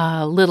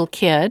little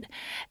kid.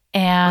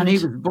 And when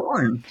he was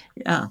born,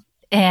 yeah.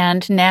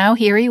 And now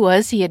here he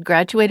was. He had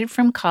graduated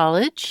from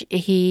college.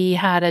 He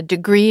had a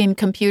degree in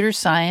computer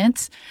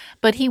science,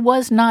 but he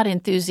was not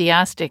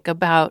enthusiastic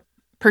about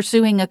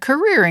pursuing a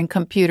career in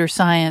computer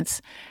science.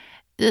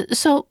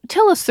 So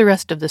tell us the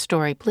rest of the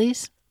story,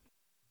 please.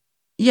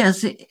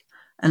 Yes,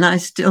 and I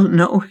still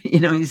know,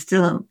 he's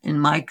still in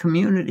my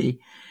community.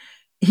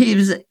 He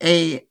was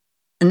an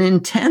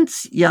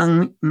intense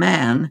young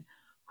man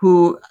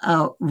who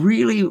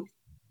really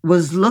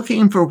was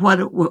looking for what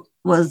it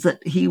was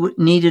that he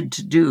needed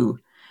to do.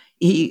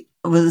 He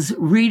was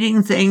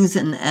reading things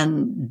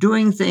and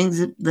doing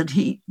things but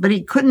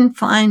he couldn't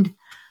find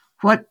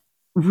what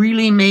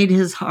really made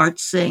his heart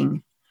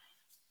sing.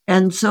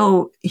 And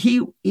so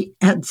he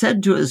had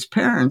said to his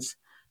parents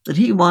that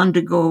he wanted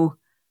to go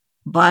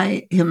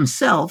by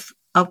himself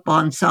up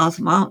on South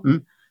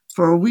Mountain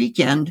for a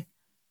weekend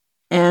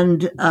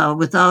and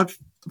without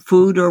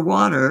food or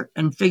water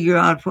and figure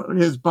out what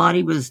his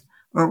body was,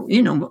 or,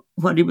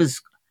 what he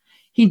was.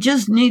 He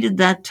just needed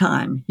that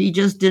time. He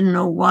just didn't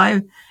know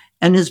why.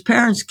 And his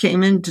parents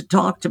came in to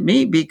talk to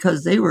me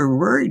because they were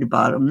worried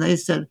about him. They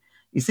said,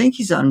 "You think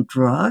he's on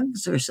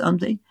drugs or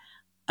something?"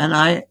 And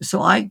I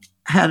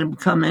had him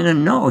come in,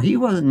 and no, he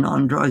wasn't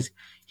on drugs.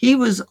 He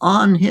was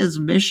on his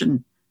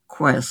mission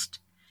quest.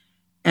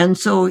 And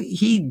so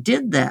he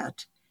did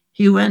that.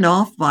 He went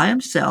off by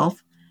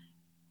himself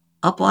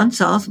up on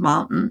South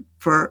Mountain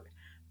for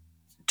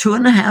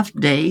 2.5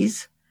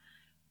 days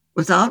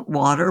without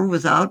water,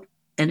 without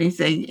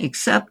anything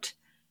except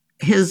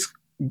his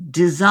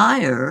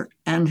desire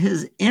and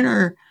his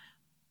inner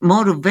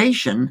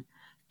motivation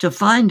to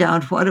find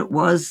out what it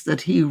was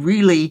that he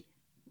really,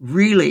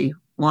 really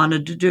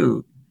wanted to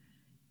do.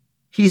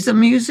 He's a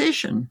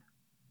musician,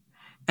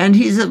 and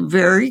he's a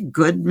very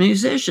good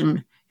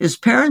musician. His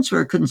parents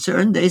were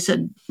concerned. They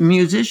said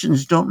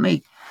musicians don't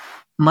make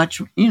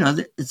much,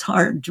 it's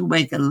hard to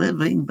make a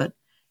living, but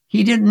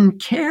he didn't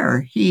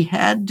care. He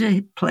had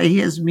to play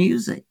his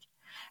music,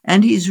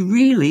 and he's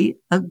really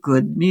a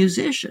good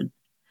musician.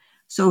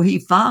 So he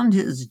found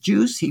his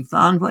juice, he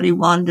found what he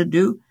wanted to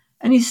do,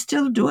 and he's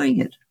still doing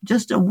it.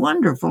 Just a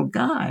wonderful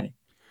guy.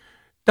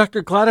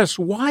 Dr. Gladys,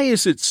 why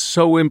is it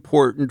so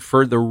important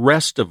for the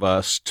rest of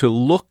us to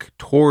look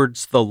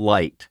towards the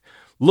light,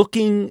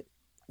 looking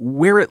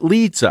where it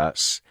leads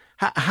us?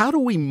 How do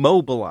we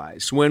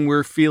mobilize when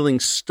we're feeling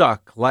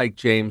stuck like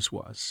James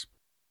was?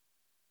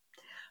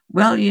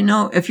 Well,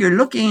 if you're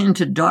looking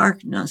into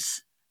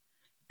darkness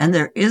and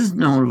there is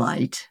no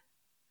light,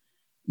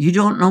 you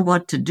don't know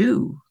what to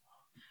do.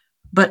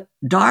 But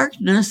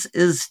darkness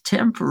is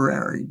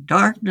temporary.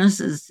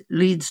 Darkness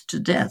leads to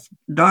death.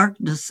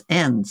 Darkness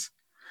ends.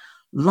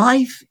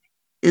 Life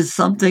is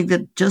something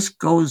that just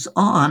goes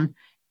on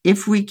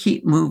if we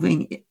keep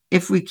moving,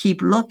 if we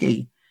keep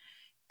looking.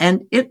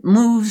 And it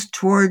moves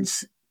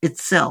towards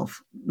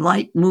itself.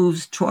 Light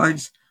moves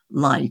towards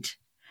light.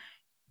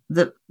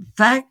 The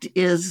fact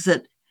is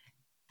that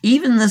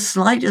even the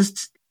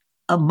slightest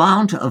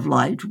amount of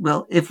light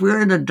will, if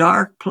we're in a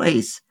dark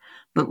place,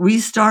 but we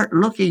start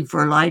looking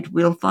for light,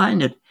 we'll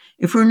find it.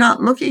 If we're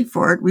not looking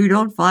for it, we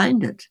don't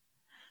find it.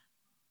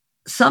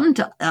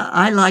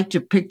 I like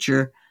to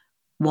picture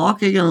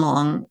walking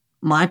along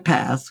my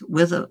path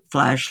with a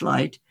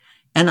flashlight,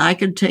 and I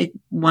can take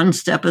one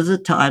step at a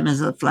time as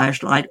the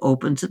flashlight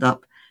opens it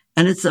up.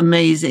 And it's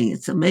amazing.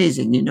 It's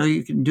amazing.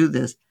 You can do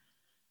this.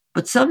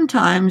 But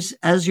sometimes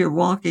as you're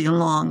walking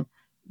along,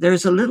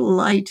 there's a little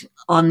light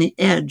on the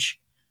edge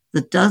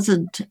that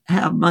doesn't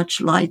have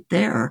much light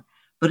there.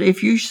 But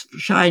if you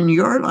shine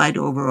your light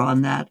over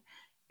on that,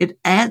 it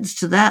adds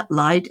to that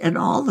light, and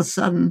all of a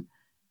sudden,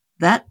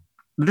 that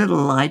little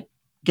light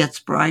gets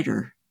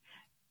brighter.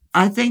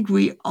 I think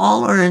we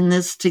all are in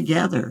this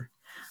together.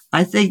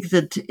 I think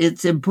that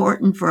it's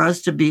important for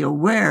us to be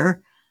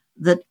aware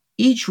that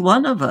each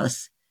one of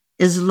us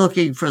is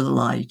looking for the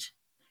light.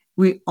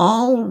 We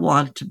all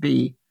want to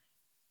be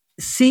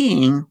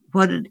seeing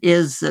what it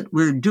is that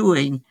we're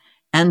doing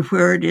and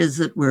where it is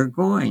that we're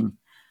going.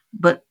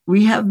 But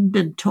we haven't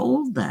been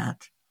told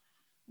that.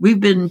 We've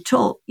been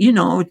told,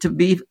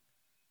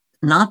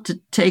 not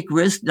to take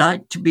risks,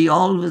 not to be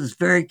always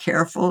very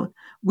careful.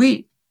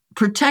 We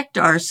protect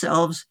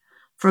ourselves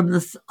from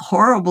the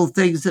horrible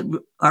things that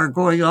are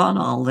going on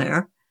all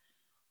there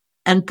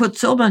and put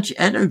so much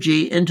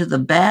energy into the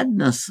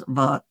badness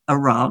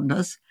around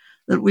us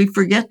that we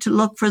forget to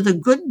look for the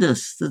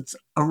goodness that's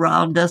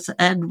around us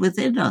and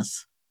within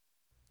us.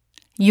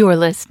 You're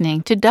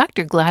listening to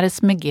Dr.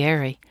 Gladys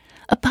McGarey,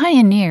 a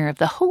pioneer of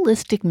the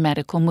holistic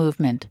medical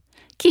movement.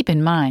 Keep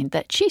in mind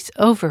that she's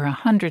over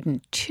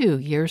 102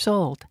 years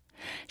old.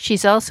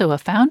 She's also a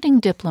founding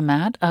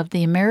diplomat of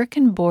the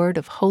American Board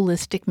of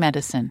Holistic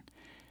Medicine.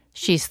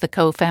 She's the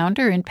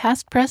co-founder and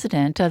past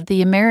president of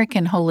the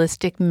American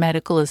Holistic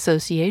Medical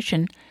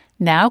Association,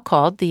 now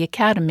called the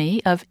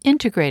Academy of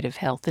Integrative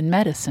Health and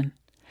Medicine.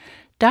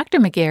 Dr.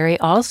 McGarey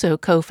also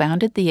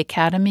co-founded the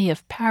Academy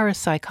of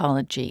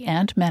Parapsychology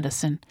and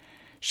Medicine.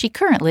 She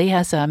currently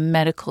has a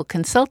medical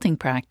consulting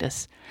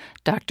practice.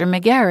 Dr.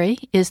 McGarey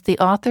is the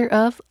author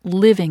of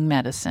Living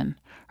Medicine.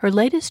 Her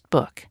latest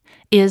book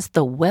is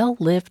The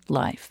Well-Lived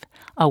Life,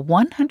 a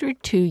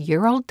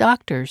 102-year-old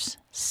doctor's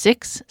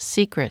 6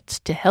 secrets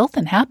to health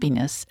and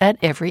happiness at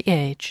every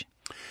age.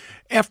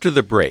 After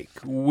the break,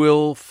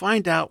 we'll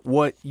find out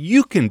what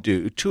you can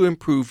do to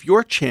improve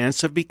your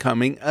chance of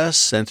becoming a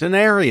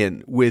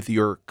centenarian with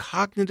your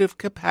cognitive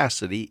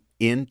capacity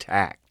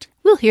intact.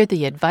 We'll hear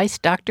the advice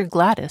Dr.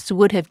 Gladys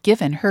would have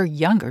given her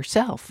younger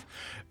self.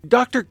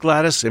 Dr.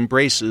 Gladys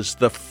embraces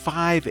the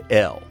 5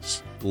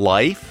 L's: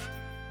 life,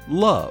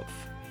 love,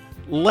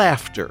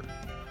 laughter,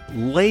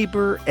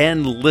 labor,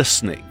 and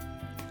listening.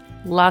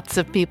 Lots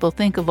of people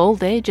think of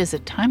old age as a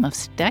time of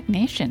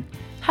stagnation.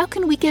 How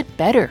can we get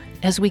better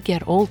as we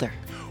get older?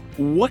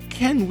 What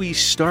can we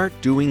start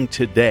doing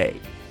today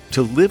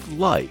to live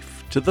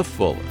life to the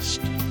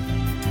fullest?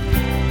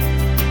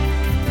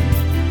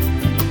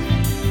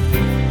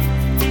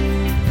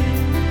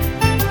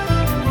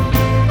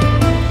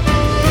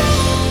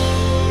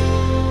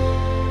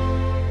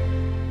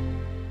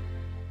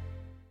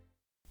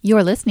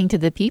 You're listening to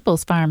The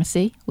People's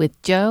Pharmacy with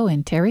Joe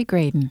and Terry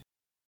Graydon.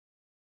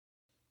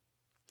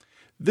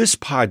 This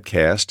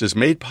podcast is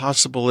made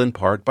possible in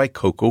part by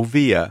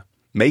cUvJmY,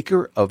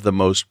 maker of the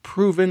most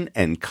proven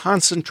and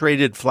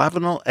concentrated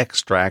flavanol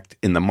extract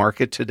in the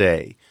market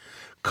today,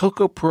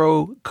 Cocoa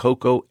Pro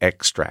Cocoa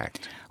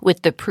Extract.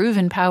 With the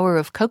proven power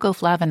of cocoa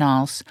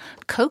flavanols,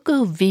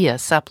 cUvJmY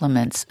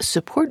supplements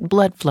support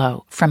blood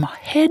flow from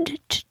head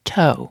to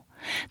toe.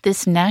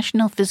 This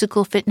National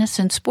Physical Fitness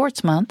and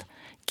Sports Month,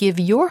 give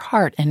your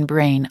heart and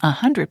brain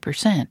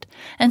 100%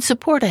 and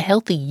support a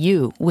healthy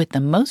you with the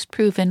most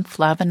proven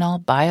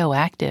Flavanol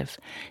Bioactive.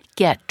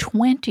 Get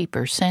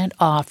 20%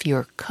 off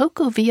your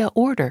cUvJmY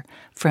order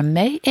from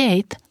May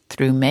 8th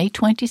through May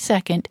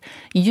 22nd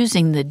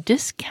using the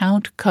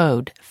discount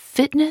code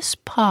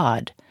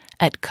FITNESSPOD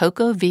at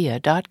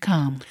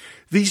cUvJmY.com.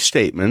 These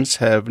statements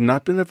have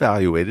not been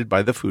evaluated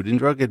by the Food and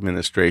Drug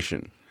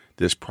Administration.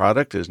 This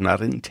product is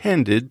not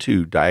intended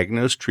to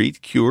diagnose,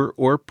 treat, cure,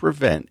 or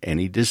prevent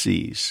any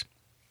disease.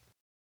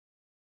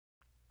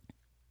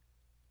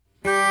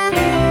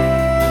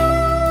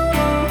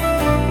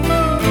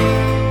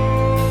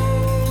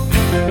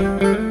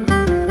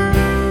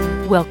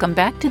 Welcome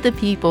back to The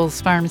People's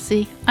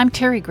Pharmacy. I'm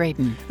Terry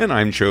Graydon. And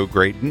I'm Joe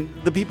Graydon.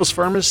 The People's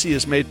Pharmacy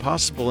is made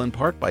possible in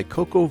part by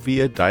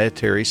cUvJmY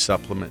Dietary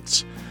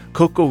Supplements.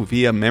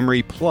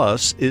 cUvJmY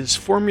Plus is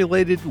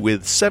formulated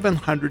with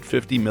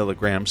 750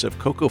 milligrams of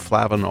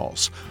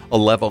cocoflavanols, a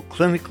level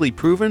clinically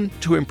proven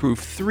to improve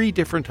 3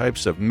 different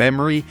types of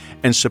memory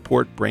and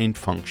support brain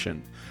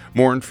function.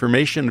 More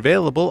information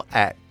available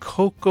at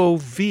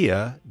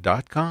cUvJmY.com.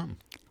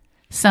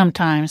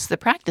 Sometimes the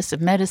practice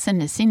of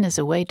medicine is seen as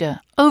a way to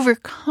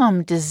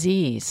overcome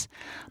disease.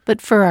 But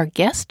for our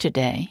guest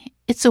today,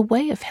 it's a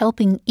way of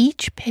helping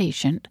each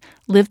patient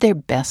live their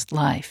best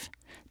life.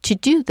 To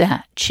do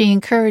that, she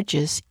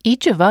encourages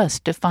each of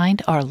us to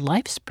find our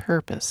life's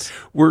purpose.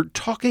 We're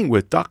talking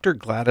with Dr.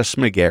 Gladys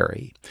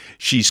McGarey.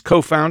 She's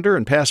co-founder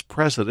and past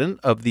president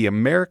of the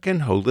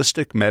American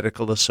Holistic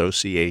Medical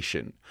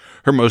Association.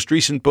 Her most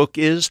recent book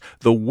is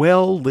The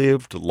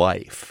Well-Lived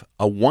Life,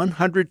 a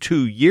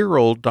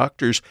 102-year-old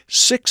doctor's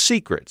 6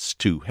 secrets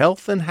to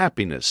health and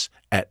happiness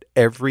at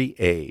every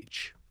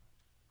age.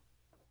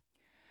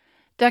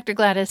 Dr.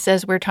 Gladys,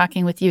 as we're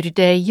talking with you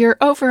today, you're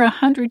over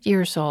 100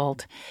 years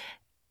old.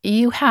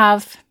 You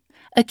have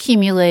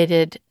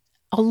accumulated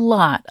a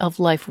lot of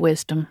life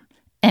wisdom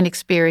and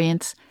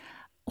experience.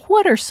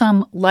 What are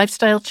some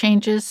lifestyle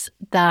changes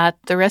that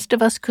the rest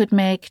of us could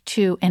make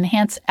to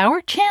enhance our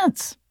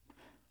chance?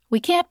 We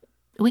can't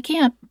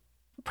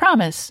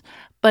promise,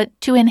 but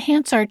to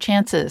enhance our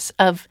chances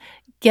of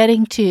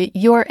getting to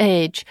your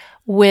age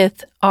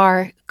with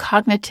our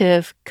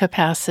cognitive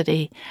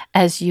capacity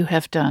as you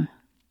have done?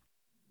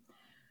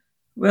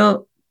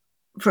 Well,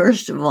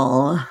 first of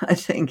all, I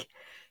think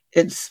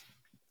it's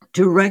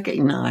to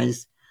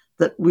recognize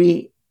that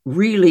we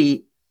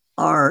really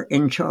are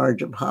in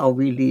charge of how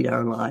we lead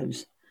our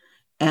lives.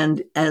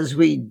 And as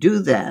we do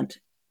that,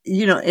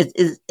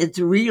 it's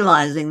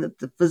realizing that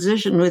the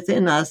physician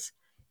within us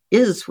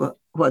is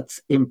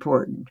what's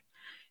important.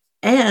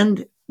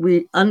 And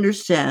we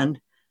understand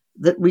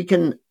that we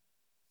can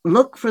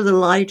look for the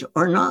light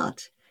or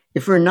not.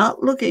 If we're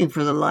not looking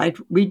for the light,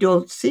 we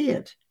don't see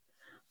it.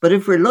 But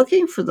if we're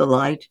looking for the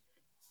light,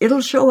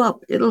 it'll show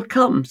up. It'll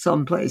come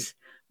someplace.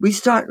 We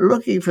start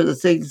looking for the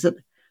things that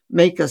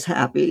make us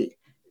happy,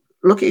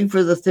 looking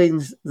for the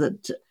things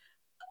that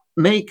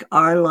make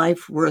our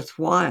life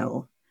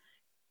worthwhile,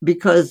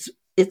 because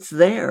it's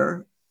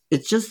there.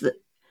 It's just that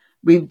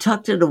we've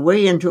tucked it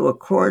away into a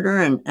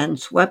corner and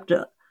swept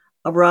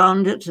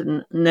around it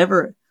and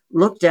never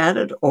looked at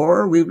it,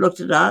 or we've looked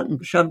it out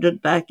and shoved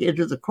it back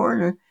into the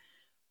corner.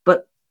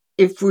 But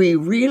if we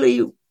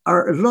really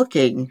are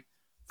looking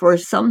for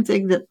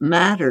something that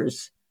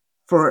matters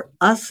for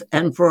us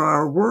and for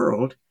our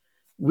world,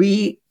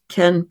 we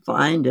can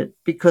find it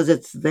because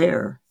it's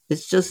there. It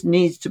just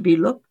needs to be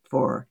looked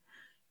for.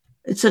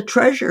 It's a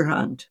treasure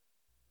hunt.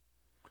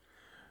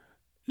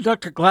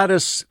 Dr.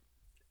 Gladys,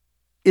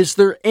 is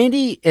there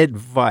any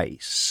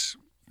advice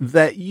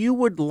that you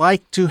would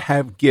like to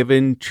have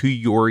given to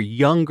your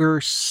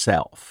younger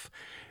self?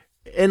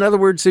 In other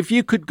words, if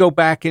you could go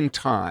back in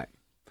time,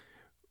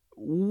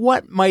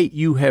 what might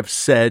you have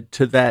said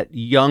to that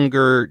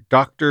younger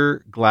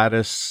Dr.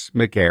 Gladys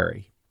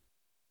McGarey?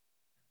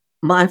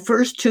 My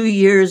first 2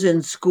 years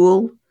in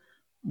school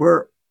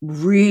were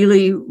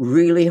really,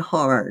 really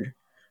hard.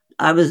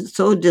 I was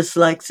so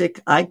dyslexic,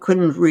 I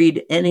couldn't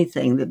read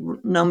anything. The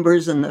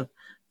numbers and the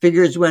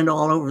figures went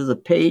all over the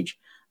page.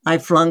 I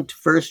flunked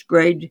first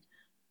grade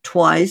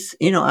twice.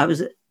 I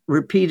was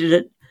repeated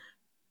it.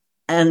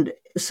 And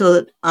so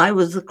that I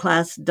was the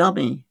class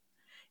dummy.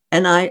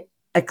 And I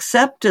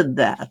accepted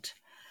that,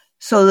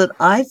 so that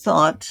I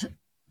thought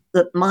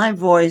that my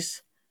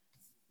voice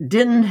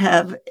didn't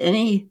have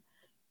any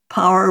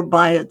power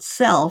by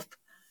itself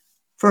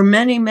for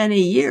many, many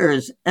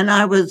years. And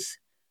I was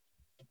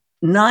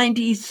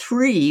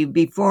 93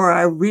 before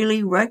I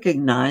really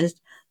recognized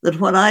that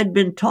what I'd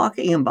been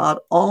talking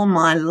about all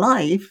my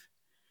life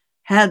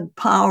had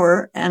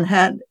power and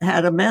had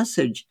a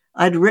message.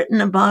 I'd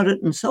written about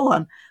it and so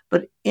on.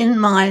 But in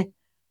my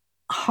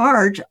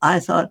heart, I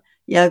thought,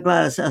 yeah,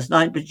 Gladys, that's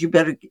nice, but you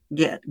better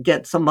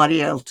get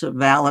somebody else to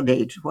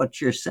validate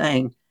what you're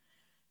saying.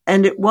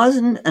 And it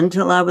wasn't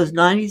until I was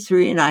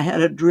 93 and I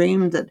had a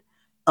dream that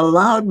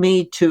allowed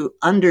me to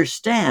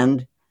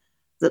understand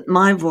that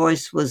my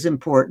voice was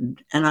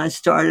important. And I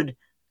started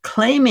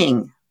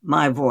claiming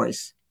my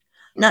voice.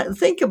 Now,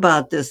 think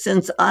about this.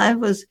 Since I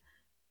was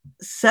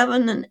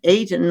 7 and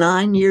 8 and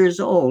 9 years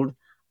old,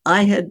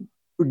 I had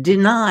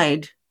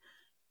denied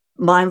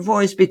my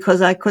voice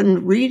because I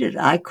couldn't read it.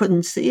 I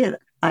couldn't see it.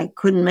 I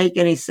couldn't make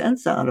any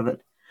sense out of it.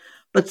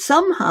 But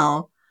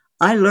somehow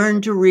I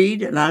learned to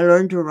read and I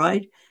learned to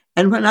write.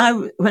 And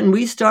when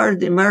we started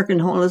the American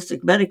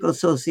Holistic Medical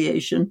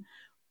Association,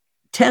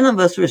 10 of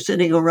us were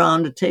sitting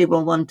around a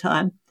table one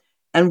time,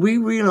 and we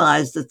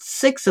realized that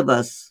 6 of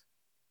us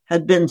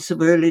had been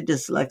severely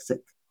dyslexic.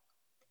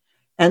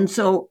 And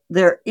so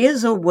there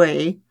is a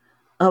way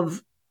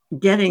of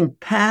getting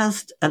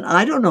past, and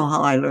I don't know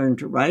how I learned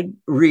to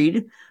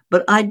read,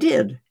 but I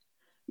did.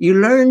 You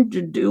learn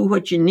to do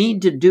what you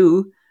need to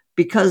do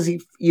because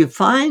you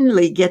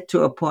finally get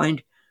to a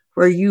point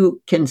where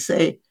you can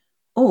say,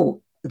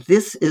 oh,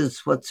 this is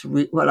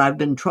what I've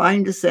been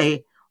trying to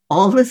say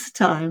all this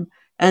time,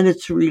 And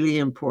it's really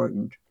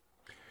important.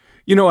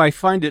 You know, I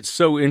find it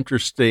so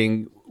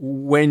interesting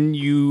when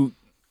you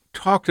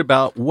talked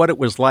about what it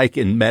was like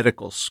in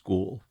medical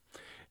school,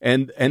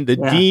 and the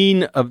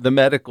dean of the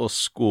medical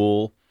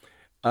school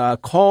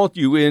called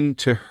you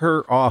into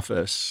her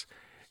office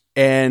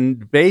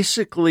and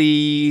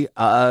basically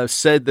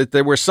said that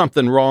there was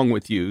something wrong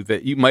with you,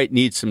 that you might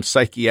need some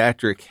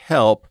psychiatric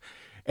help,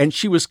 and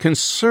she was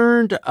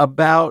concerned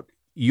about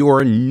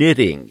your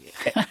knitting.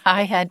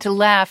 I had to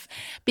laugh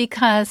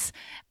because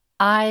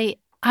I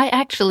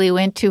actually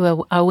went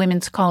to a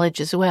women's college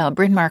as well,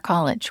 Bryn Mawr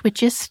College,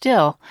 which is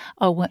still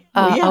a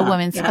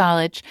women's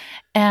college.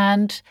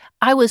 And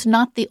I was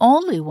not the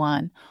only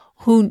one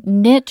who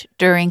knit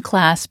during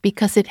class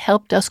because it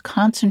helped us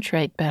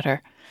concentrate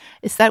better.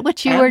 Is that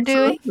what you were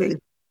doing?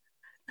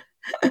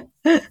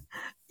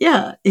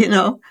 Yeah,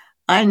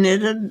 I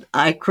knitted,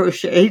 I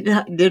crocheted,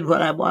 I did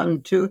what I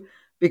wanted to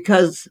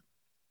because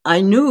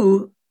I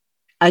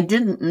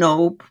didn't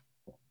know,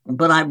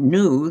 but I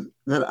knew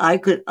that I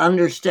could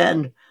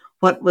understand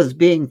what was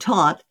being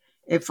taught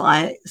if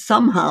I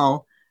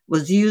somehow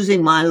was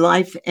using my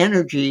life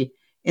energy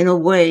in a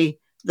way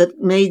that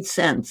made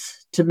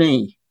sense to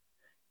me.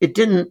 It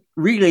didn't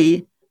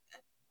really,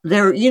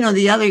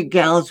 the other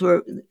gals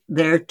were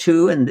there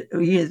too, and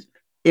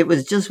it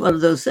was just one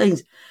of those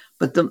things.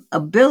 But the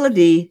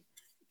ability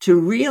to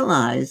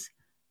realize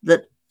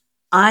that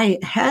I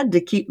had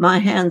to keep my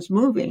hands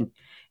moving,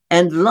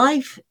 and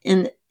life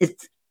in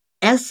its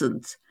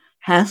essence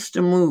has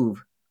to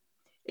move.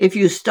 If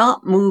you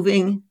stop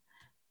moving,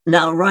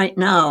 right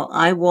now,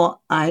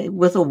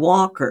 with a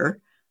walker,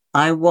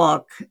 I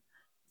walk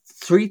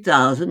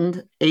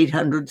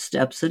 3,800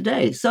 steps a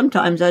day.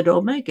 Sometimes I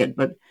don't make it,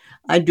 but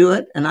I do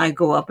it and I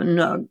go up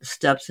and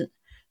steps.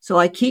 So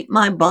I keep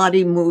my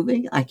body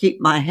moving. I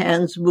keep my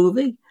hands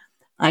moving.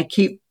 I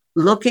keep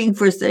looking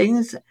for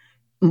things.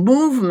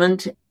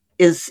 Movement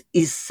is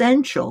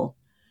essential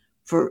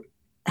for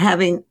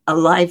having a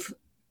life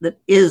that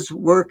is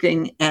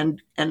working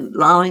and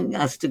allowing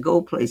us to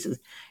go places.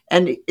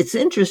 And it's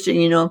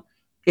interesting,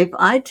 if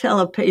I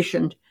tell a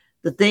patient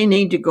that they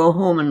need to go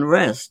home and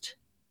rest,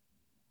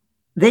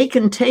 they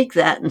can take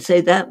that and say,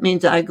 that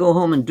means I go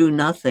home and do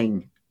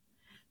nothing.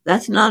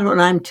 That's not what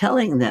I'm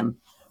telling them.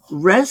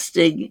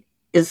 Resting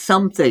is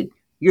something.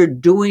 You're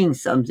doing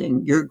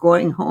something. You're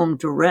going home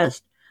to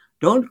rest.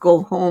 Don't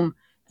go home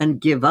and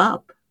give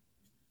up.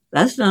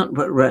 That's not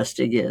what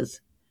resting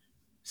is.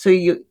 So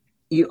you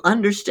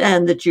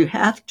understand that you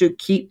have to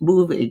keep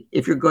moving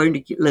if you're going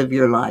to live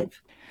your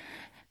life.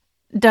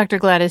 Dr.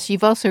 Gladys,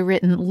 you've also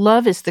written,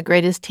 love is the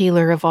greatest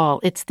healer of all.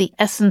 It's the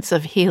essence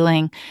of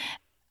healing.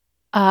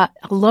 A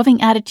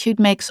loving attitude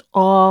makes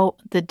all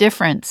the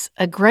difference.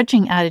 A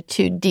grudging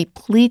attitude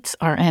depletes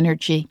our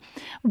energy.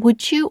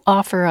 Would you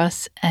offer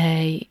us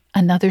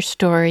another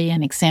story,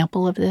 an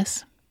example of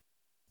this?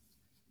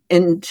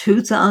 In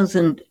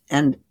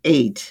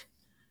 2008,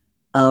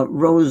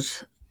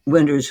 Rose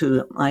Winters,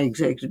 who's my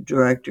executive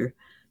director,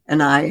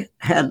 and I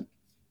had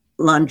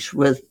lunch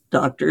with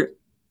Dr.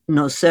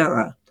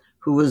 Nocera,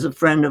 who was a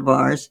friend of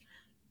ours,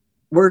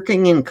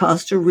 working in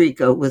Costa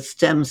Rica with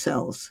stem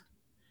cells.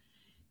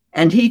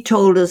 And he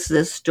told us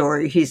this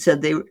story. He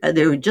said they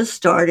were just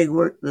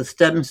starting the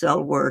stem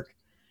cell work.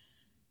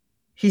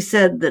 He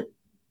said that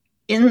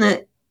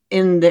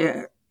in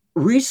their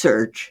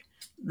research,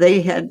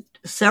 they had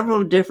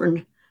several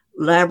different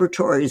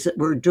laboratories that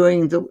were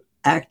doing the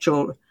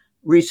actual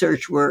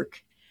research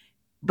work,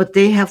 but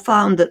they have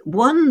found that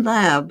one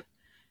lab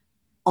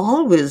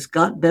always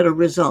got better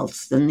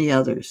results than the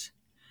others.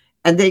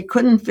 And they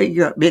couldn't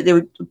figure out,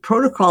 the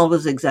protocol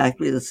was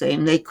exactly the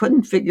same. They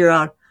couldn't figure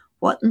out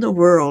what in the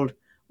world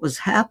was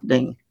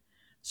happening.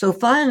 So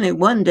finally,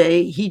 one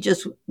day, he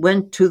just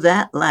went to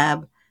that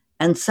lab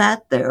and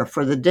sat there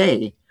for the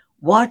day,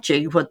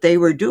 watching what they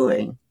were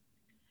doing.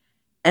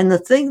 And the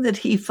thing that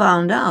he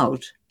found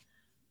out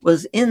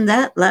was in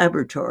that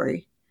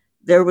laboratory,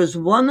 there was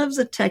one of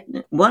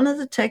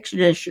the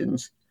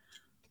technicians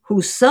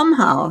who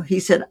somehow, he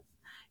said,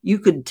 you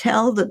could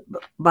tell that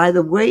by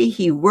the way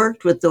he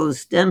worked with those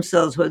stem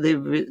cells, whether they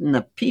were in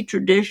a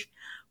petri dish,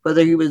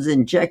 whether he was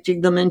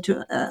injecting them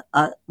into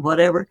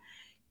whatever,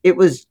 it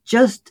was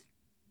just,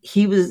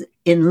 he was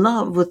in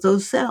love with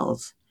those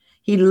cells.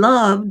 He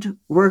loved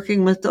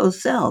working with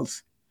those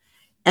cells.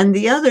 And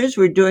the others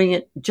were doing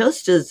it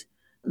just as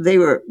they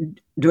were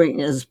doing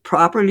it as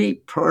properly,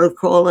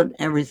 protocol and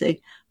everything.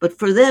 But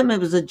for them, it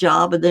was a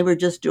job and they were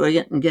just doing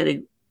it and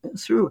getting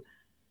through.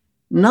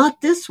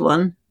 Not this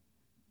one.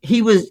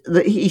 He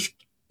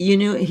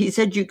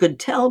said you could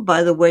tell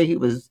by the way he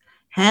was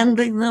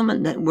handling them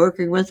and then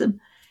working with them.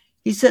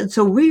 He said,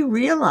 so we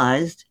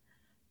realized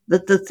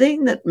that the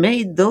thing that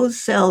made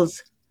those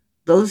cells,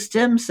 those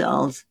stem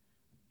cells,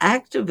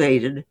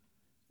 activated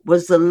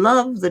was the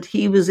love that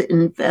he was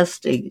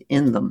investing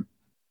in them.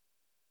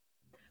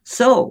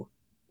 So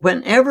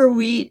whenever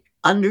we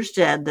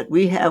understand that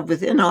we have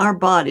within our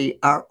body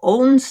our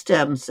own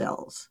stem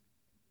cells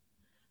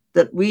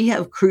that we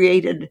have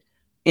created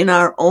in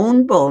our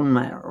own bone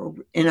marrow,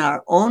 in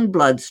our own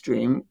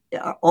bloodstream,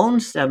 our own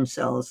stem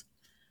cells,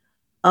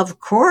 of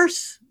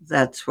course,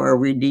 that's where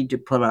we need to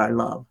put our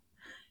love.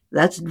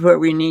 That's where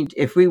we need,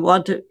 if we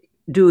want to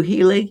do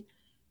healing,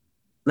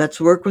 let's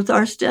work with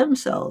our stem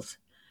cells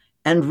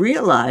and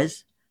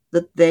realize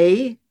that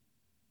they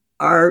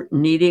are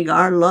needing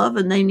our love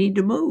and they need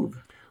to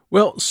move.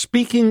 Well,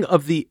 speaking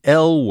of the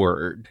L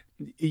word,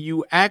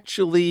 you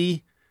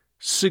actually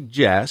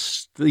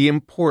suggest the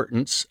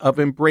importance of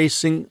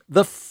embracing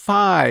the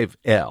 5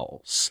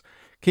 L's.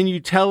 Can you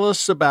tell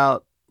us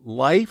about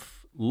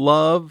life,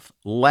 love,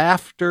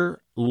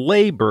 laughter,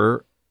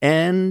 labor,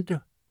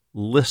 and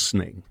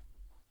listening?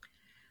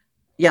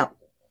 Yeah,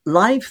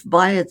 life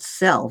by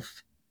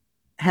itself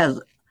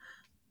has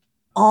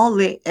all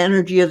the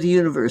energy of the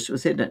universe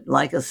within it,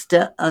 like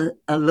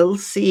a little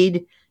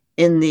seed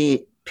in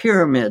the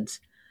pyramids.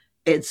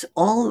 It's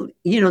all,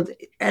 the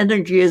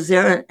energy is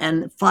there,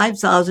 and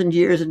 5,000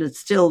 years and it's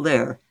still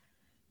there.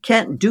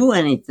 Can't do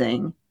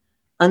anything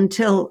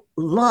until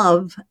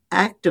love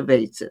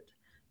activates it.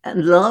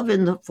 And love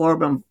in the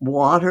form of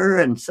water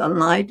and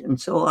sunlight and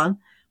so on,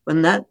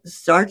 when that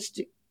starts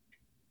to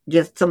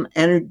get some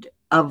energy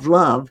of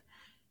love,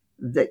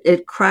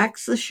 it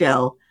cracks the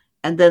shell,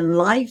 and then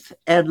life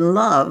and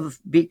love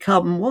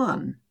become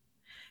one.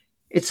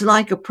 It's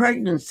like a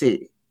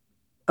pregnancy.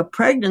 A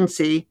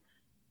pregnancy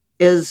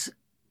is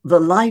the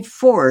life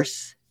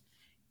force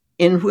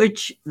in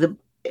which the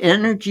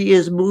energy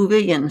is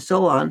moving and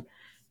so on.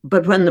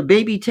 But when the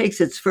baby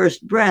takes its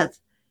first breath,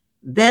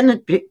 then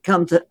it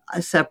becomes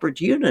a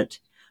separate unit.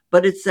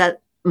 But it's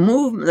that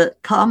movement,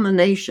 that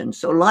combination.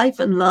 So life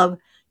and love,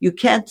 you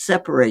can't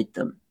separate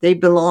them. They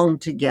belong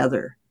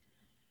together.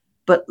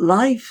 But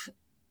life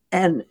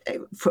and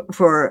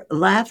for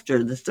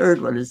laughter, the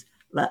third one is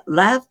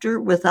laughter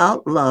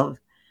without love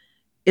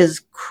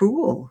is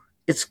cruel.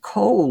 It's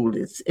cold.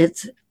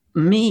 It's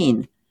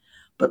mean.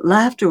 But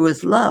laughter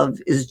with love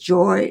is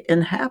joy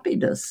and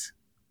happiness.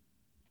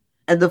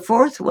 And the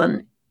fourth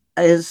one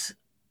is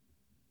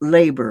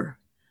labor.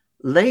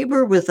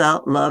 Labor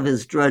without love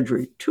is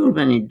drudgery. Too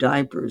many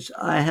diapers.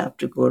 I have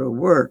to go to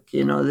work.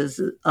 This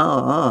is,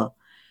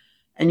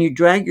 and you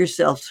drag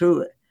yourself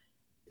through it.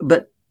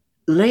 But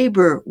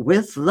labor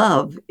with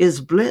love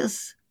is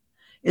bliss.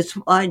 It's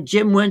why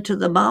Jim went to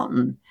the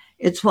mountain.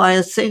 It's why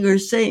a singer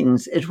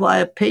sings. It's why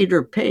a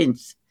painter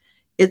paints.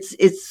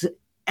 It's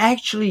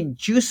actually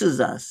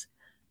juices us.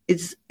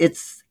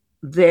 It's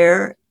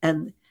there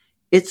and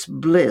it's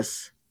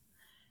bliss.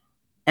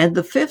 And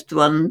the fifth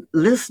one,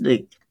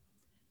 listening.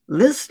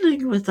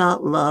 Listening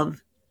without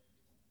love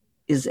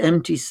is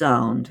empty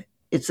sound.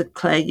 It's a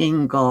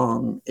clanging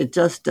gong. It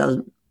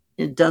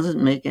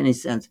doesn't make any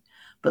sense.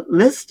 But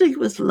listening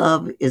with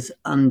love is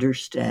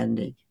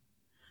understanding.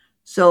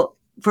 So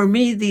for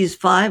me, these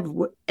 5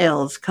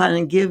 L's kind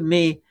of give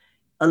me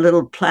a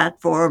little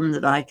platform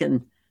that I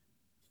can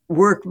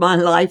work my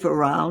life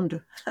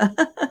around.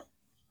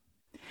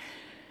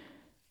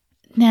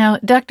 Now,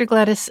 Dr.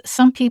 Gladys,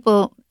 some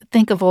people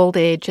think of old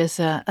age as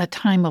a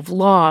time of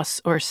loss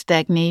or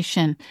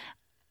stagnation,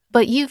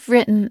 but you've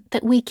written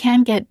that we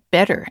can get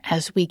better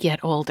as we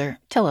get older.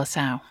 Tell us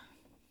how.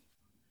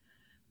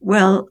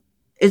 Well,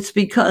 it's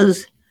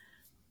because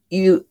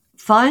you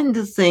find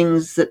the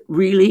things that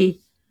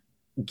really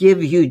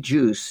give you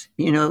juice,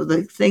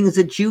 the things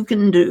that you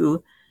can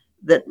do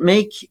that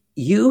make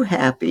you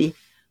happy,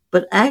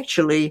 but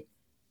actually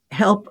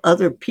help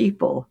other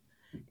people.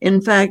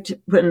 In fact,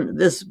 when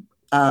this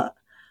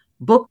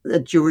book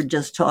that you were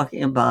just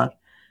talking about,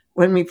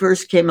 when we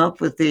first came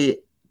up with the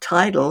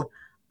title,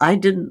 I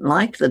didn't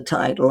like the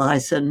title. I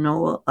said,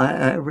 no,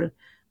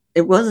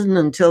 it wasn't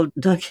until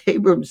Doug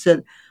Abrams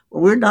said,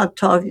 well, we're not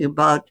talking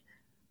about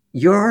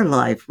your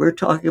life. We're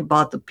talking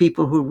about the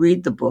people who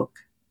read the book.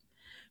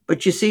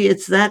 But you see,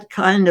 it's that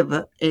kind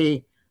of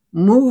a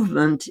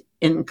movement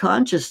in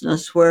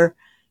consciousness where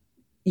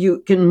you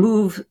can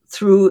move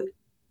through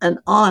and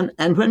on.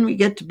 And when we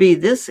get to be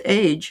this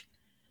age,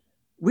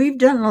 we've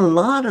done a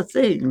lot of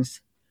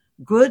things,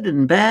 good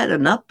and bad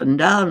and up and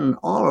down and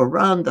all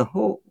around the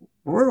whole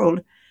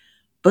world.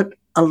 But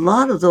a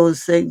lot of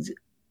those things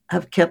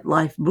have kept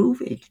life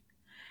moving.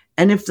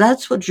 And if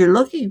that's what you're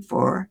looking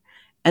for,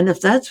 and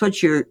if that's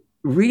what you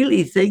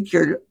really think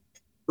your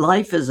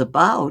life is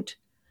about,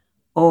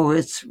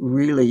 it's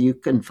really, you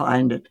can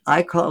find it.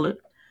 I call it,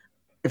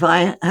 if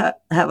I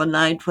have a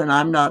night when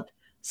I'm not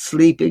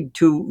sleeping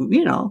too,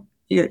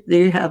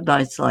 you have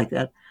nights like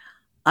that,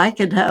 I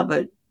can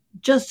have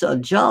just a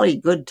jolly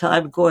good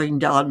time going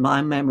down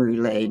my memory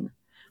lane,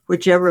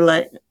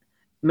 whichever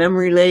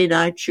memory lane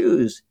I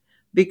choose,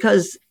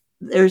 because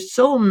there's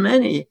so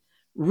many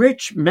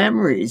rich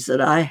memories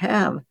that I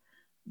have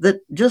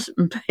that just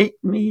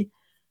make me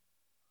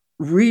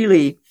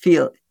really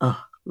feel,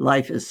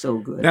 life is so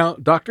good. Now,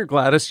 Dr.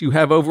 Gladys, you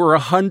have over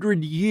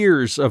 100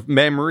 years of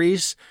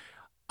memories.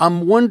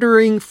 I'm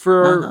wondering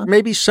for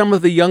maybe some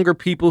of the younger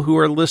people who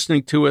are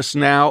listening to us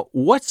now,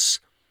 what's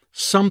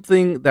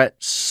something that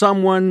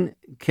someone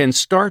can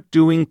start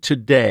doing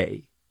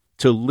today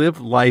to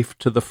live life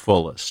to the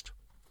fullest?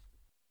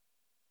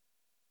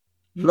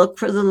 Look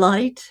for the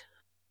light,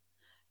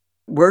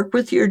 Work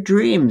with your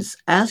dreams.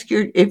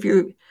 If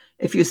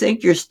you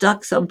think you're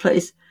stuck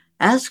someplace,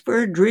 ask for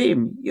a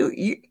dream.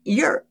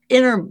 Your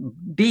inner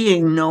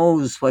being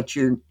knows what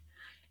you're,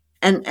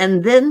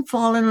 and then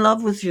fall in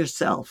love with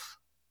yourself.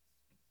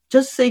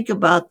 Just think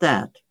about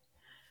that.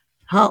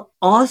 How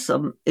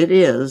awesome it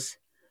is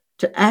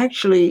to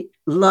actually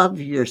love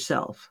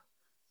yourself.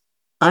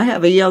 I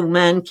have a young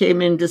man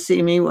came in to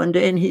see me one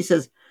day and he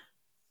says,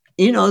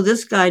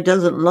 this guy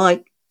doesn't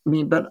like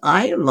me, but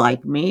I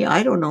like me.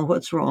 I don't know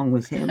what's wrong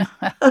with him.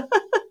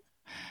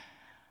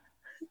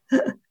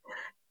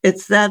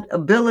 It's that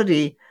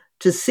ability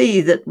to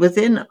see that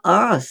within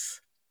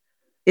us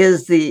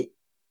is the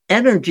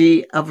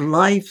energy of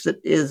life that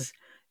is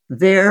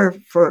there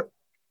for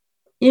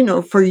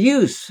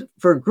use,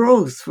 for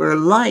growth, for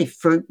life,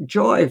 for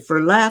joy,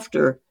 for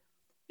laughter.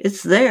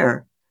 It's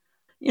there.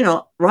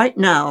 Right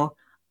now,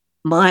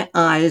 my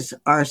eyes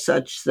are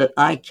such that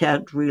I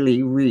can't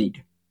really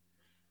read.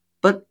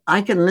 But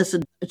I can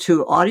listen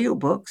to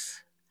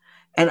audiobooks,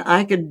 and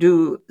I could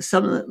do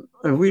some of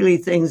the really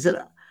things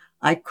that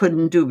I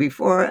couldn't do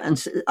before.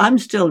 And I'm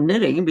still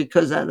knitting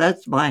because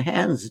that's my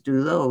hands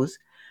do those.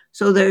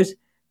 So there's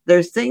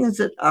things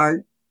that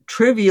are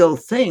trivial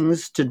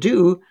things to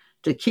do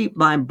to keep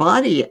my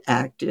body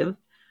active,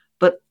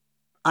 but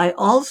I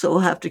also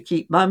have to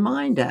keep my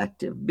mind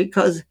active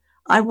because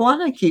I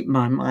want to keep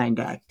my mind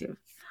active.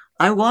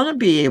 I want to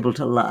be able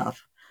to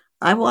laugh.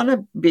 I want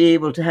to be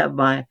able to have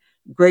my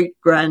great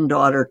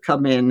granddaughter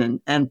come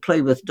in and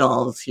play with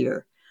dolls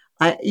here.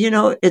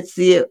 It's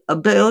the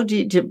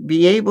ability to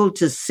be able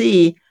to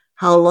see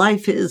how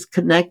life is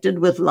connected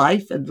with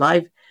life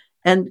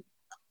and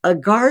a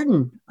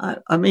garden.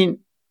 I mean,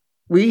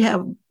 we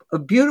have a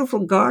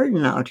beautiful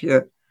garden out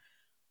here.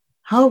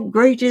 How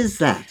great is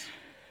that?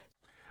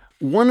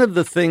 One of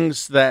the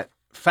things that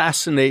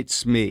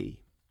fascinates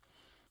me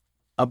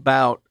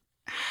about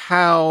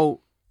how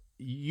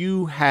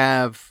you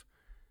have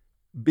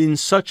been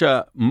such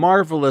a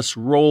marvelous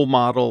role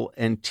model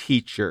and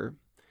teacher,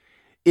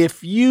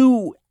 if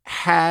you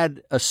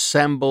had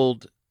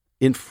assembled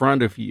in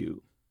front of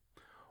you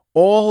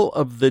all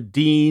of the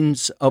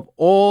deans of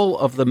all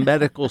of the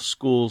medical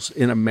schools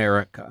in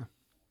America,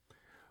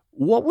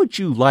 what would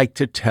you like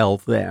to tell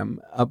them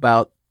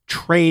about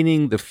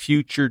training the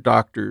future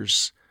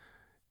doctors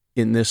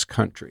in this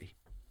country?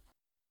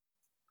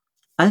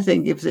 I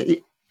think if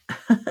they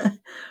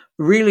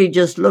really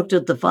just looked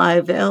at the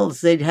 5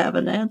 L's, they'd have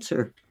an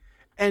answer.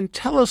 And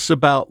tell us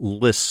about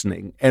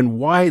listening and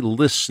why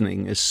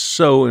listening is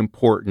so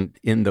important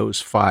in those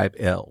 5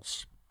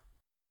 L's.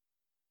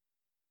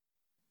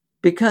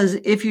 Because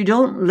if you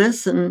don't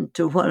listen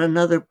to what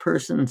another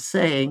person's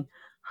saying,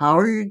 how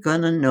are you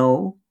going to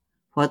know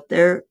what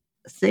they're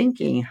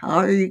thinking? How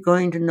are you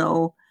going to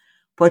know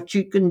what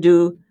you can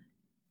do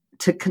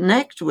to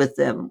connect with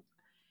them?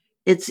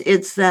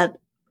 It's that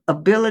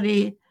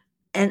ability,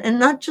 and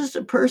not just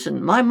a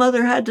person. My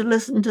mother had to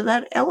listen to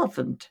that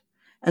elephant,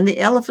 and the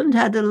elephant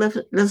had to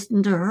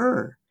listen to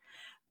her.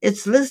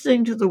 It's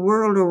listening to the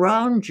world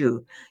around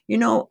you.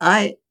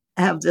 I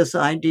have this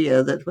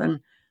idea that when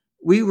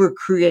we were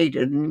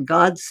created and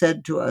God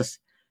said to us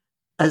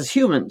as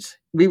humans,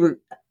 we were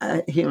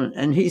human,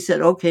 and he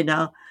said, okay,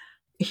 now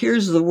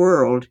here's the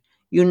world.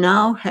 You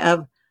now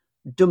have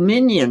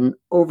dominion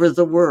over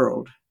the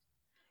world.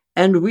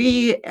 And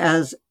we,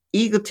 as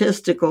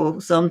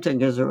egotistical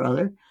something as or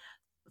other,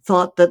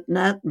 thought that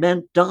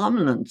meant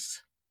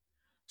dominance.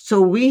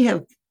 So we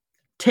have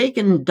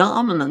taken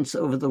dominance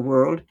over the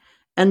world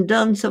and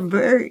done some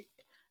very,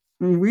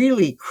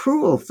 really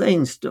cruel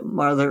things to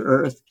Mother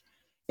Earth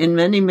in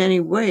many,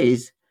 many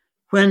ways,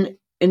 when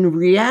in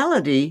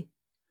reality,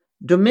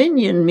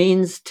 dominion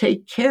means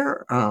take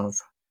care of.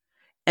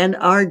 And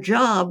our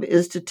job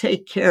is to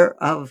take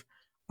care of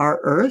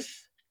our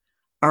Earth,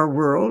 our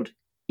world,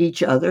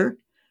 each other.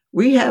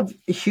 We have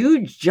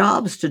huge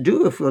jobs to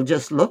do if we'll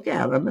just look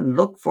at them and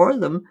look for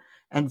them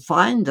and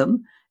find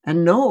them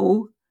and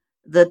know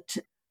that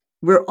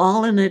we're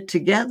all in it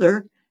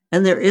together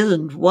and there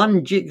isn't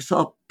one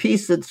jigsaw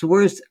piece that's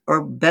worse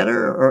or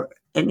better or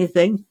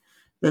anything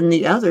than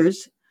the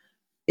others.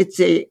 It's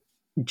a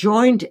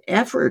joint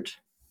effort,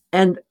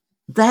 and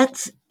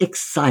that's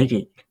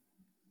exciting.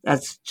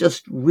 That's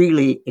just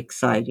really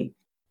exciting.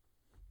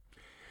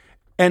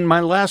 And my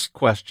last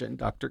question,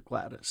 Dr.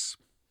 Gladys,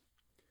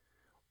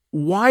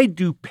 why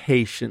do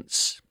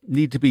patients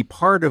need to be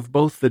part of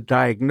both the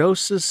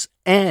diagnosis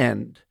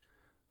and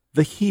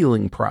the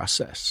healing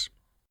process?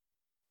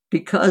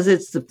 Because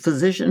it's the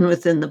physician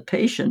within the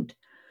patient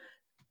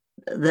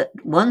that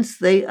once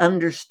they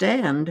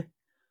understand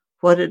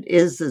what it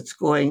is that's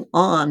going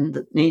on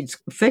that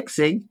needs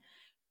fixing,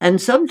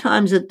 and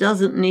sometimes it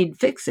doesn't need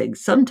fixing.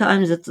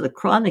 Sometimes it's a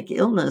chronic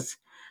illness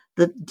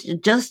that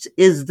just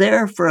is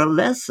there for a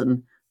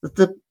lesson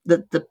that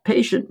the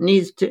patient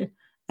needs to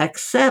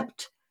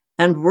accept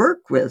and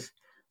work with.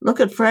 Look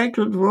at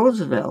Franklin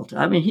Roosevelt.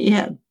 I mean, he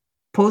had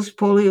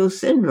post-polio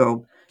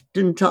syndrome.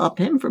 Didn't stop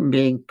him from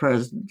being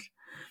president.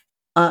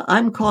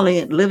 I'm calling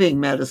it living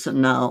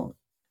medicine now.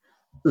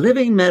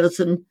 Living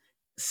medicine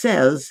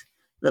says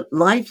that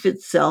life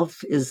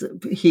itself is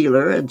a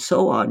healer and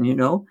so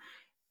on,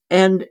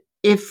 And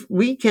if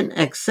we can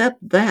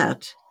accept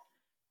that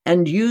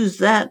and use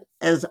that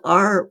as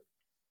our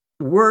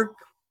work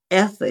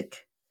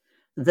ethic,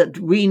 that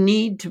we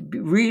need to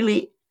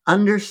really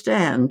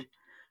understand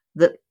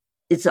that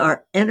it's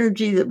our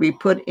energy that we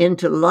put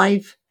into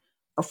life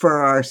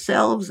for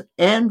ourselves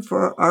and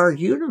for our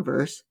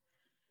universe,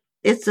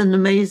 it's an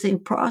amazing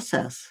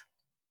process.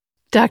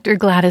 Dr.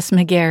 Gladys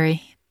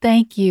McGarey,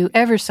 thank you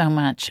ever so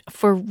much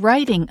for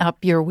writing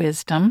up your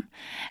wisdom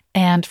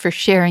and for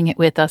sharing it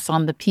with us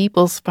on the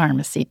People's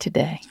Pharmacy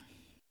today.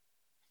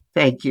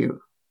 Thank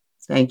you.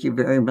 Thank you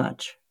very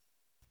much.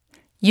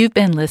 You've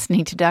been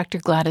listening to Dr.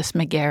 Gladys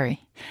McGarey.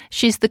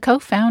 She's the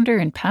co-founder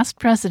and past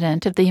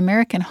president of the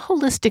American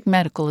Holistic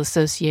Medical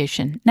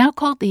Association, now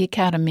called the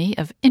Academy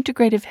of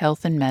Integrative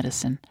Health and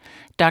Medicine.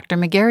 Dr.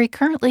 McGarey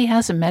currently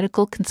has a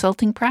medical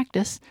consulting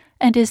practice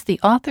and is the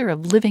author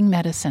of Living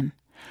Medicine.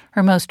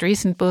 Her most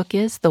recent book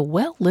is The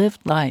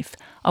Well-Lived Life,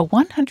 a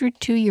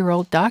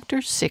 102-year-old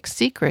doctor's 6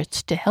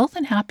 secrets to health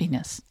and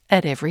happiness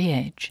at every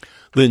age.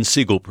 Lynn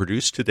Siegel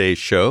produced today's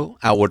show.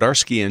 Al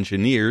Wodarski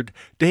engineered.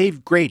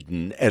 Dave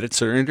Graydon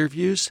edits our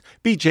interviews.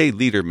 B.J.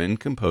 Liederman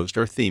composed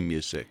our theme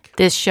music.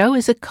 This show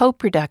is a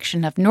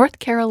co-production of North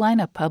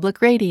Carolina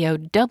Public Radio,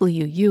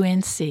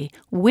 WUNC,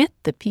 with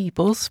the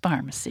People's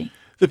Pharmacy.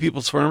 The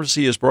People's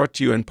Pharmacy is brought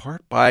to you in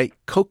part by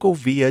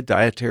cUvJmY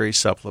Dietary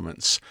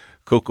Supplements.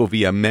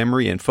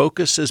 cUvJmY and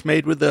Focus is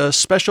made with a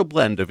special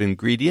blend of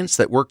ingredients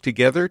that work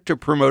together to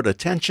promote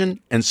attention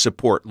and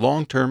support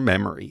long-term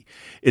memory.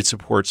 It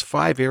supports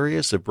 5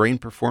 areas of brain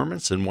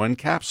performance in one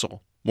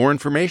capsule. More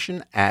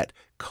information at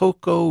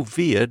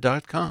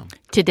cUvJmY.com.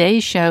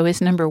 Today's show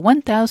is number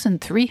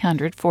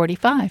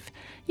 1345.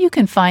 You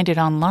can find it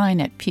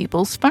online at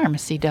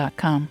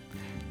peoplespharmacy.com.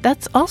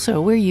 That's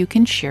also where you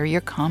can share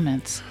your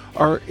comments.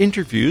 Our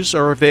interviews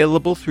are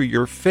available through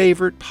your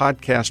favorite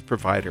podcast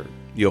provider.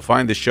 You'll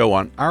find the show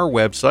on our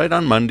website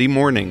on Monday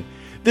morning.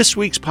 This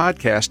week's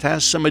podcast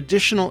has some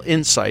additional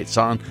insights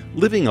on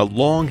living a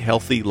long,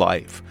 healthy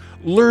life.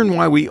 Learn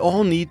why we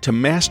all need to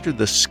master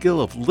the skill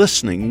of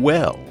listening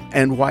well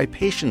and why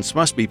patients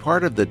must be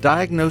part of the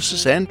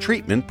diagnosis and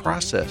treatment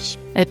process.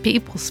 At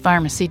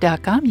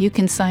peoplespharmacy.com, you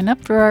can sign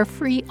up for our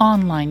free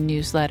online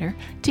newsletter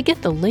to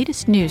get the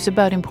latest news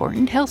about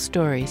important health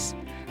stories.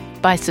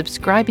 By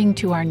subscribing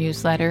to our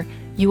newsletter,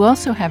 you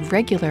also have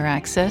regular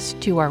access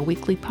to our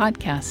weekly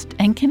podcast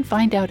and can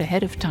find out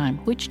ahead of time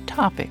which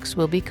topics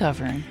we'll be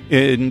covering.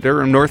 In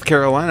Durham, North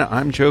Carolina,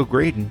 I'm Joe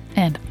Graydon.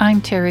 And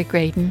I'm Terry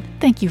Graydon.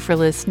 Thank you for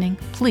listening.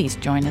 Please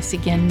join us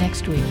again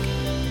next week.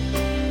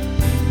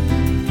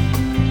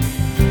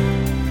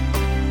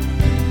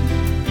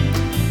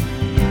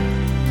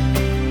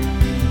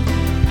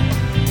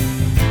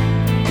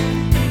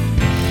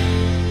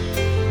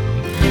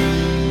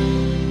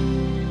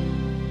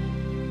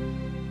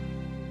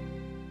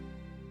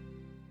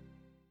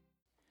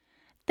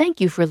 Thank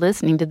you for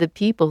listening to the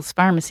People's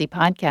Pharmacy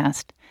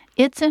Podcast.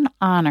 It's an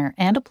honor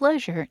and a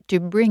pleasure to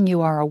bring you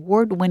our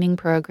award-winning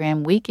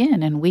program week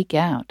in and week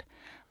out.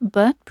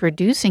 But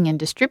producing and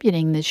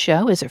distributing this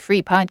show as a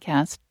free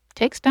podcast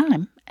takes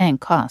time and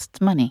costs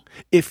money.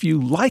 If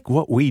you like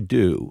what we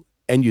do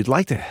and you'd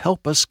like to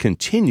help us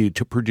continue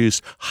to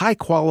produce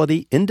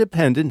high-quality,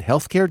 independent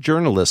healthcare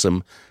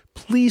journalism,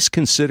 please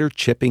consider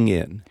chipping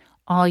in.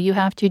 All you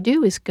have to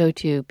do is go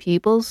to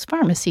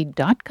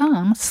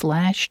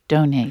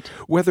peoplespharmacy.com/donate.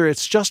 Whether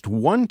it's just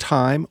one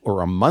time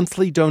or a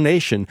monthly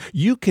donation,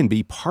 you can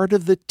be part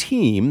of the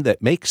team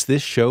that makes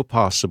this show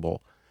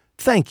possible.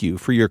 Thank you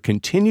for your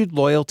continued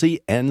loyalty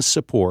and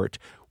support.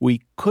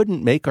 We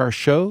couldn't make our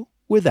show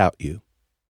without you.